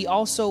 He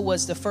also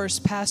was the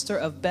first pastor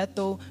of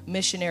Bethel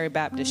Missionary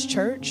Baptist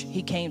Church.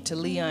 He came to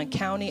Leon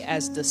County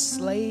as the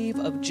slave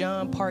of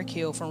John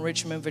Parkhill from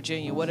Richmond,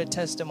 Virginia. What a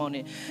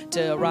testimony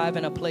to arrive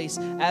in a place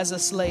as a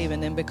slave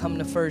and then become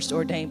the first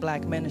ordained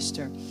Black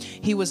minister.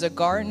 He was a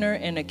gardener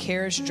and a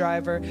carriage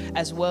driver,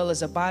 as well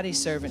as a body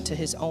servant to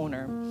his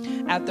owner.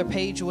 After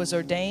Page was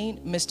ordained,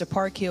 Mr.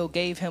 Parkhill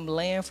gave him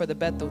land for the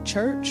Bethel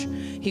Church.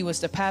 He was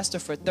the pastor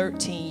for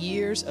 13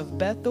 years of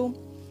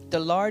Bethel, the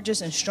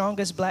largest and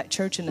strongest Black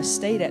church in the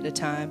state at the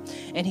time,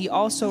 and he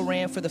also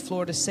ran for the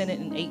Florida Senate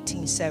in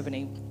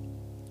 1870.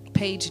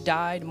 Page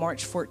died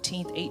March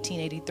 14th,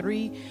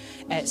 1883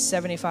 at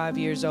 75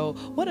 years old.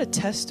 What a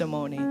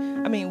testimony.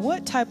 I mean,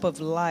 what type of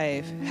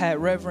life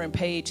had Reverend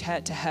Page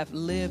had to have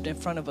lived in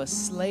front of a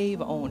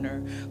slave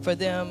owner for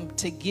them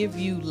to give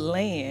you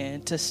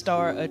land to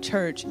start a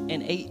church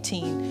in the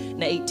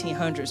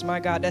 1800s?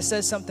 My God, that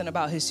says something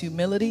about his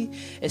humility.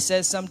 It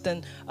says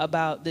something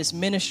about this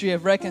ministry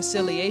of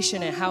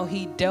reconciliation and how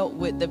he dealt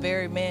with the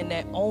very man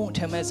that owned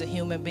him as a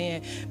human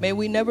being. May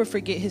we never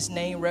forget his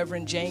name,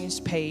 Reverend James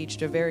Page,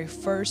 the very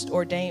first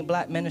ordained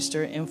Black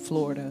minister in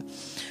Florida.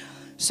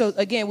 So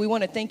again, we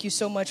want to thank you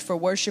so much for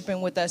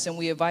worshiping with us, and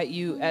we invite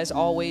you, as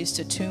always,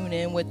 to tune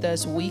in with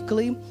us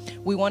weekly.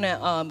 We want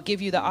to give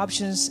you the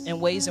options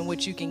and ways in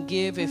which you can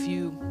give if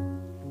you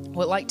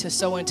would like to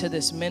sow into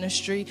this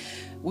ministry.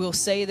 We'll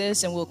say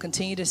this and we'll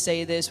continue to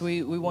say this.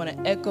 We want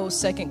to echo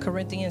 2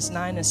 Corinthians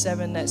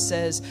 9:7 that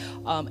says,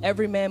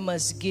 every man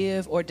must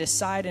give or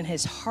decide in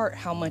his heart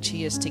how much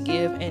he is to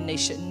give, and they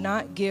should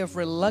not give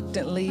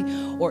reluctantly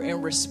or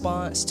in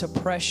response to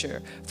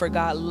pressure. For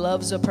God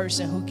loves a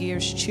person who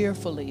gives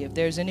cheerfully. If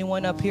there's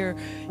anyone up here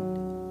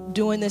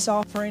doing this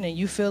offering and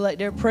you feel like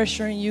they're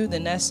pressuring you,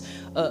 then that's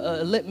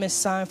a litmus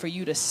sign for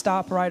you to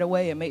stop right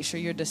away and make sure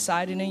you're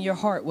deciding in your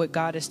heart what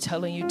God is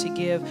telling you to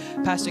give.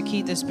 Pastor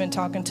Keith has been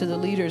talking to the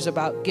leaders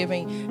about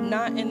giving,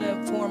 not in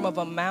the form of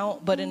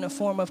amount, but in the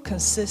form of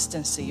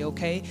consistency,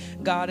 okay?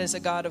 God is a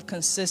God of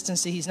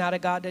consistency. He's not a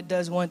God that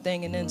does one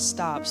thing and then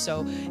stops.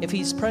 So if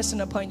he's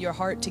pressing upon your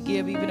heart to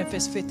give, even if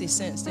it's 50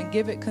 cents, then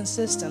give it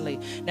consistently.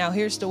 Now,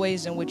 here's the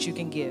ways in which you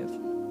can give.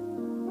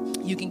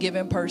 You can give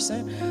in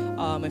person.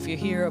 If you're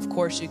here, of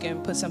course, you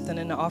can put something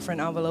in the offering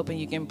envelope and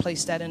you can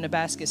place that in the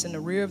baskets in the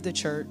rear of the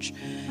church.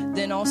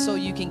 Then also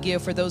you can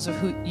give, for those of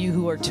you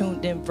who are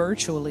tuned in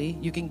virtually,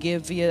 you can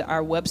give via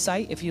our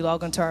website. If you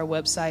log onto our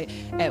website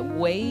at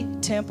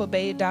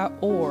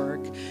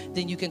waytampabay.org,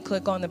 then you can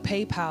click on the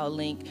PayPal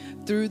link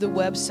through the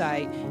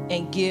website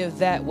and give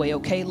that way,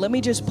 okay? Let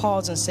me just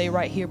pause and say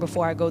right here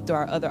before I go through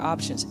our other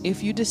options.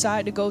 If you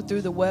decide to go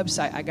through the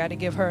website, I got to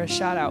give her a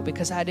shout out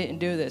because I didn't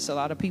do this. A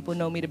lot of people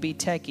know me to be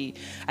techie.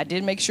 I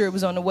did make sure it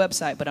was on the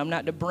website, but I'm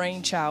not the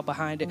brainchild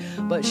behind it.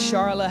 But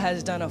Charla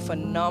has done a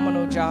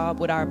phenomenal job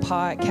with our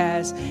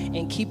podcast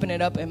and keeping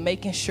it up and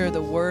making sure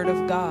the word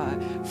of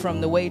God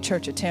from the Way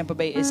Church of Tampa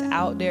Bay is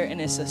out there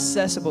and it's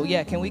accessible.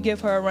 Yeah, can we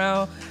give her a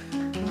round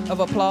of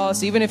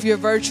applause? Even if you're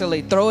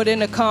virtually, throw it in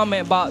the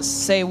comment box.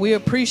 Say, we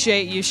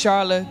appreciate you,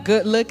 Charla.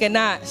 Good looking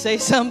out. Say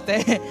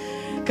something.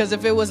 Because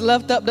if it was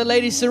left up to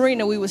Lady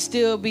Serena, we would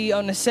still be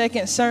on the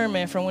second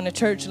sermon from when the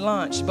church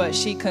launched. But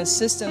she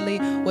consistently,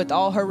 with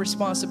all her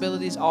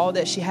responsibilities, all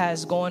that she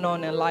has going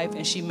on in life,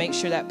 and she makes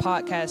sure that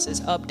podcast is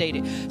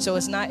updated. So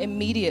it's not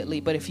immediately,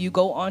 but if you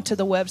go onto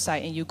the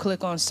website and you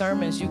click on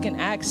sermons, you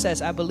can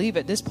access, I believe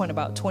at this point,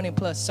 about 20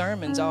 plus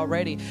sermons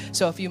already.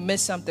 So if you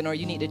miss something or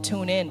you need to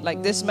tune in,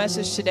 like this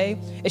message today,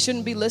 it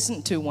shouldn't be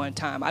listened to one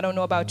time. I don't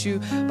know about you,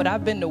 but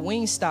I've been to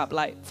Wingstop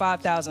like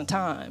 5,000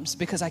 times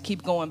because I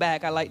keep going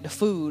back. I like the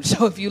food.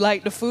 So if you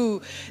like the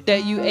food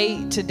that you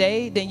ate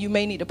today, then you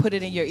may need to put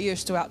it in your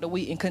ears throughout the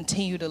week and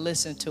continue to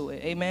listen to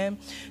it. Amen.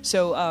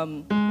 So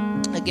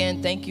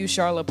again, thank you,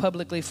 Charlotte,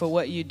 publicly for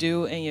what you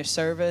do and your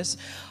service.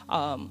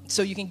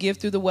 So you can give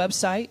through the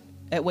website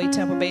at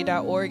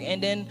waytampabay.org.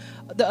 And then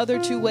the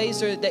other two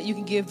ways are that you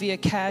can give via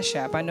Cash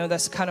App. I know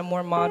that's kind of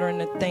more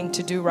modern thing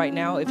to do right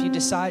now. If you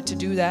decide to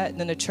do that,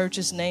 then the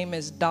church's name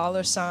is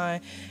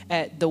 $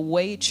 at the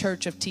Way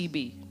Church of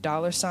TB.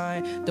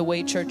 $ the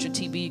Way Church of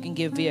TB. You can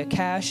give via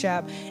Cash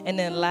App. And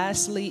then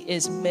lastly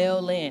is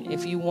mail in.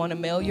 If you want to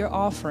mail your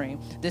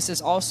offering, this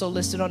is also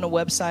listed on the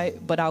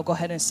website, but I'll go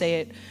ahead and say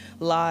it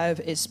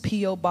live. It's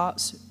P.O.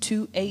 Box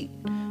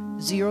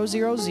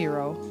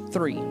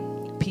 28003.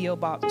 P.O.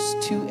 Box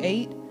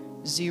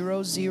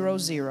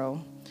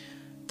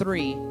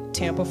 28003,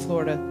 Tampa,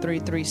 Florida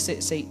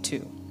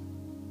 33682.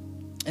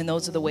 And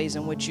those are the ways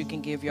in which you can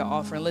give your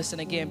offering.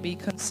 Listen, again, be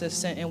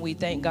consistent, and we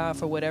thank God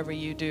for whatever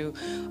you do.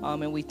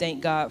 And we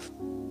thank God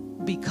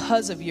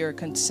because of your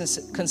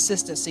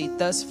consistency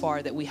thus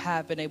far that we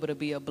have been able to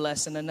be a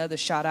blessing. Another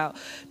shout out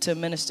to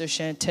Minister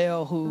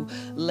Chantel, who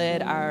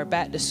led our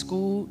back to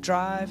school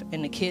drive,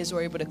 and the kids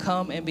were able to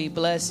come and be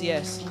blessed.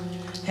 Yes,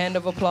 hand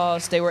of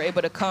applause. They were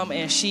able to come,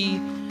 and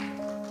she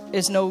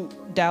is no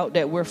doubt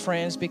that we're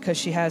friends because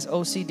she has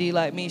OCD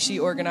like me. She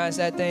organized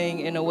that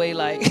thing in a way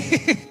like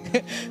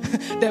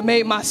that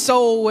made my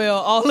soul well.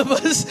 All of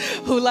us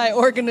who like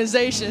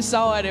organization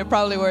saw it and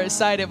probably were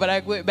excited, but I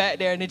went back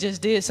there and it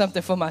just did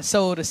something for my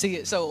soul to see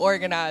it so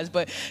organized.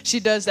 But she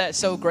does that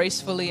so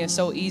gracefully and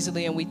so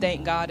easily, and we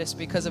thank God it's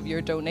because of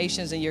your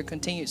donations and your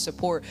continued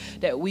support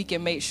that we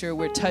can make sure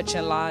we're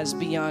touching lives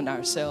beyond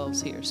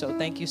ourselves here. So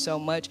thank you so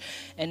much.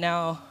 And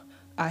now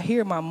I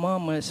hear my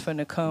mama is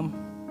finna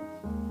come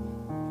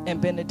and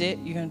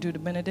benedict. You gonna do the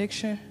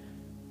benediction?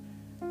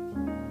 All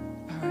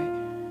right.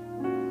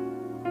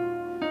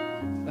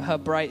 Her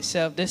bright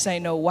self. This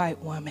ain't no white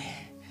woman.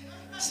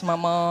 It's my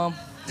mom.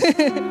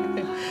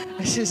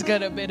 She's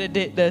gonna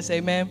benedict us.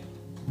 Amen.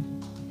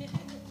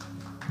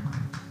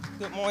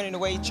 Good morning, the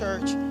Way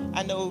Church.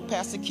 I know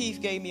Pastor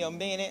Keith gave me a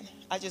minute.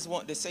 I just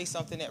wanted to say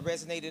something that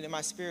resonated in my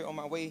spirit on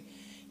my way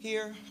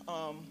here.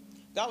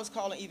 God was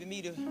calling even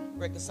me to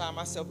reconcile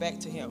myself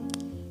back to him.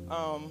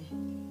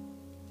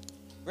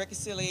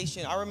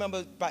 Reconciliation. I remember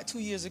about 2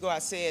 years ago I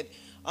said,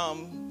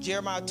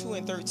 Jeremiah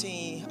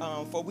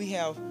 2:13, for we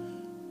have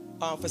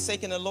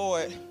forsaken the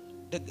Lord,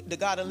 the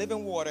God of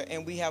living water,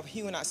 and we have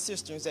hewn our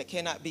cisterns that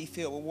cannot be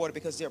filled with water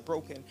because they're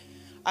broken.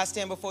 I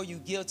stand before you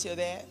guilty of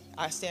that.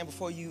 I stand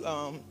before you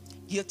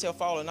guilty of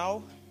falling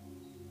off.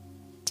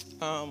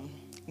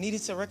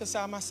 Needed to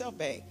reconcile myself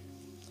back.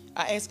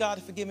 I asked God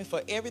to forgive me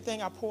for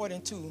everything I poured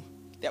into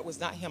that was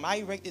not him. I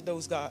erected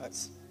those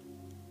gods.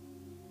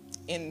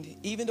 And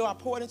even though I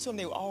poured into them,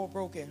 they were all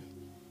broken.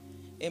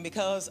 And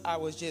because I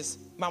was just,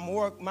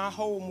 my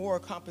whole moral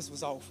compass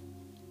was off.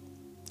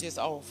 Just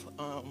off.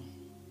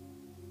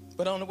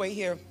 But on the way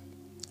here,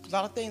 a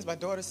lot of things my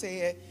daughter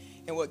said,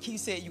 and what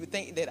Keith said, you would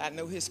think that I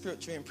know his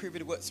scripture and privy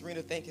to what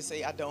Serena think and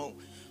say I don't.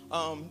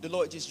 The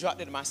Lord just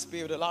dropped it in my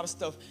spirit. A lot of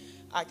stuff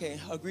I can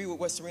agree with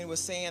what Serena was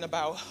saying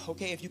about,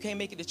 okay, if you can't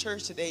make it to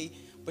church today,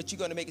 but you're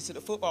going to make it to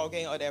the football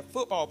game or that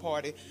football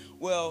party.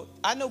 Well,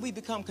 I know we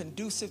become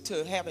conducive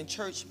to having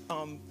church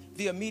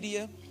via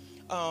media.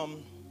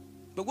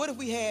 But what if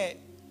we had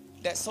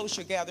that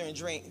social gathering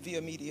drink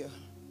via media?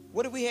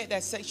 What if we had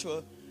that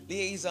sexual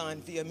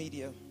liaison via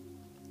media?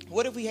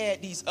 What if we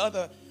had these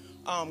other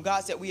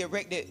gods that we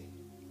erected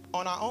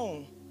on our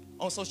own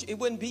on social? It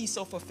wouldn't be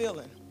so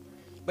fulfilling.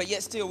 But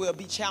yet still we'll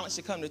be challenged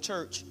to come to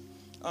church.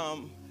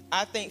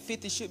 I think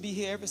 50 should be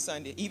here every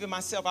Sunday. Even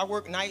myself, I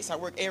work nights. I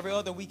work every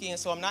other weekend,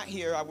 so I'm not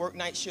here. I work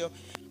night shift.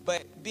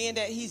 But being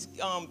that he's,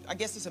 I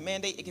guess it's a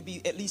mandate, it could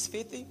be at least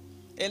 50.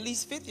 At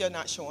least 50 are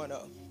not showing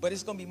up. But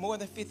it's going to be more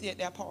than 50 at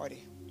that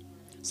party.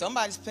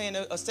 Somebody's playing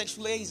a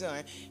sexual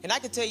liaison. And I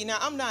can tell you now,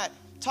 I'm not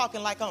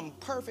talking like I'm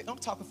perfect. I'm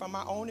talking from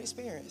my own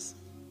experience.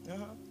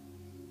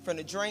 From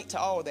the drink to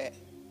all that.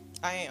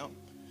 I am.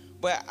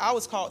 But I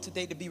was called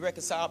today to be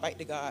reconciled back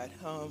to God.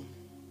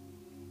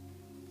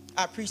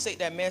 I appreciate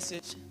that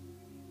message.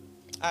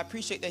 I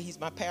appreciate that he's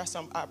my pastor.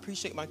 I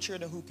appreciate my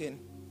children who can,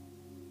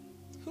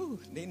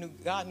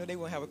 God knew they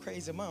were going to have a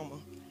crazy mama.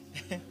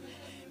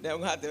 They were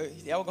going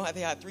to have to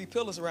have 3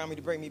 pillars around me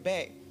to bring me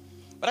back.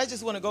 But I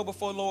just want to go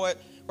before Lord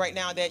right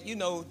now that,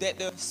 that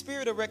the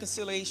spirit of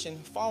reconciliation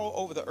fall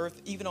over the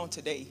earth even on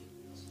today.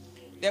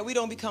 That we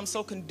don't become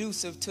so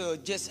conducive to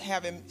just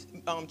having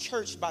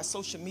church by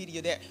social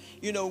media that,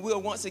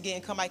 we'll once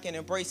again come back and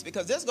embrace.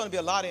 Because there's going to be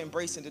a lot of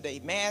embracing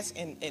today, mask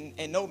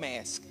and no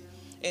mask.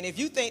 And if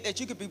you think that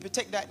you could be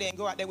protected out there and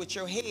go out there with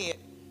your head,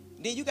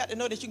 then you got to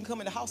know that you can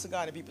come in the house of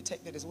God and be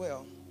protected as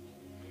well.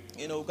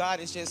 God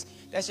is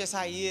that's just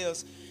how he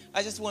is.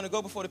 I just want to go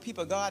before the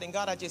people of God. And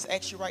God, I just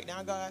ask you right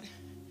now, God,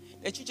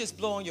 that you just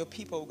blow on your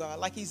people, God.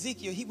 Like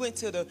Ezekiel, he went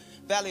to the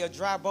valley of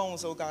dry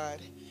bones, oh God.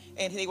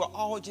 And they were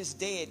all just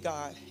dead,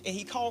 God. And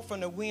he called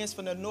from the winds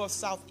from the north,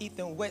 south,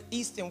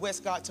 east, and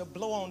west, God, to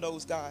blow on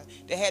those, God,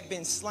 that had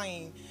been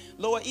slain.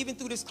 Lord, even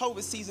through this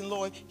COVID season,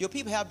 Lord, your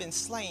people have been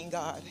slain,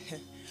 God,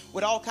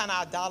 with all kind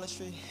of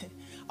idolatry,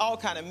 all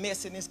kind of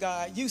messiness,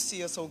 God. You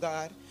see us, oh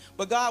God.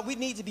 But, God, we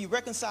need to be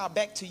reconciled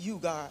back to you,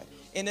 God.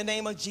 In the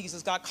name of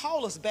Jesus, God,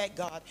 call us back,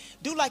 God.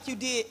 Do like you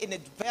did in the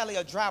valley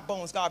of dry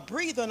bones, God.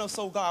 Breathe on us,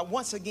 oh God,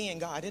 once again,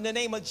 God, in the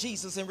name of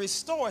Jesus, and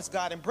restore us,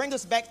 God, and bring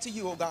us back to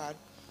you, oh God.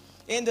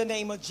 In the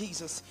name of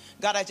Jesus.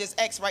 God, I just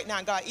ask right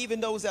now, God, even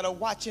those that are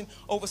watching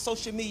over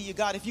social media,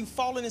 God, if you've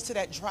fallen into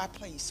that dry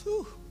place,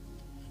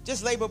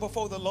 just labor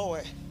before the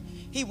Lord.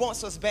 He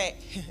wants us back.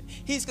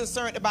 He's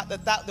concerned about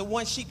the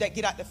one sheep that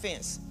get out the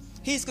fence.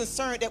 He's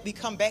concerned that we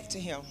come back to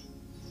him.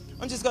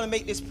 I'm just going to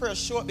make this prayer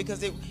short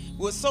because it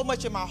was so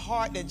much in my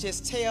heart to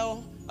just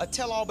tell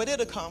all, but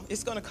it'll come.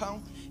 It's going to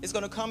come. It's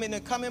going to come in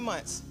the coming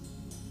months.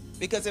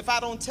 Because if I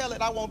don't tell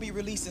it, I won't be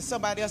released and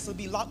somebody else will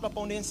be locked up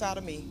on the inside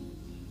of me.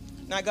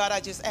 Now, God, I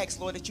just ask,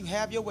 Lord, that you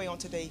have your way on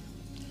today.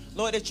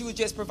 Lord, that you would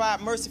just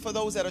provide mercy for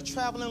those that are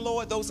traveling,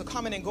 Lord, those who are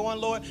coming and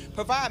going, Lord.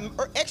 Provide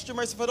extra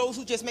mercy for those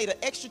who just made an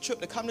extra trip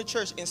to come to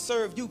church and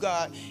serve you,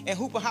 God, and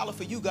hoop and holler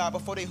for you, God,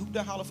 before they hoop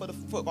and holler for the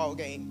football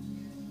game.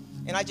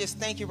 And I just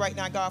thank you right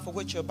now, God, for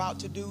what you're about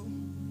to do.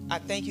 I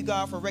thank you,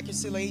 God, for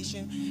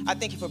reconciliation. I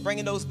thank you for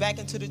bringing those back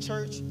into the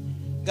church.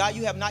 God,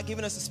 you have not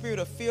given us a spirit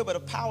of fear, but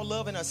of power,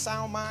 love, and a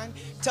sound mind.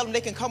 Tell them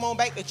they can come on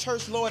back to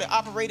church, Lord, and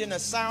operate in a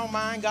sound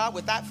mind, God,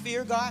 without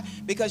fear, God,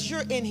 because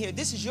you're in here.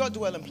 This is your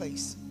dwelling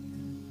place.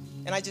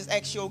 And I just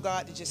ask you, oh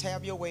God, to just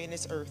have your way in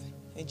this earth.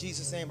 In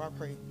Jesus' name I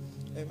pray.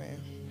 Amen.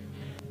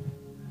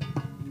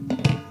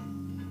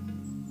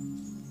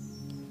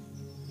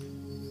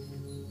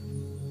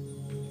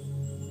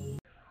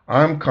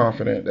 I'm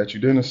confident that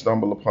you didn't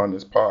stumble upon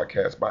this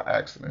podcast by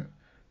accident,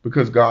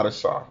 because God is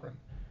sovereign.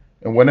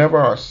 And whenever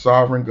our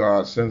sovereign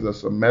God sends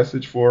us a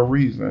message for a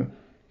reason,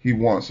 he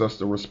wants us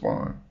to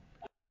respond.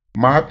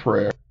 My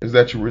prayer is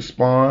that you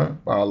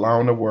respond by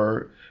allowing the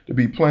word to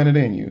be planted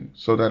in you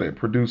so that it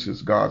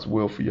produces God's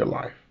will for your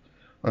life.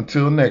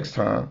 Until next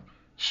time,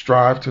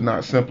 strive to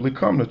not simply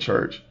come to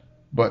church,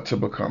 but to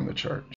become the church.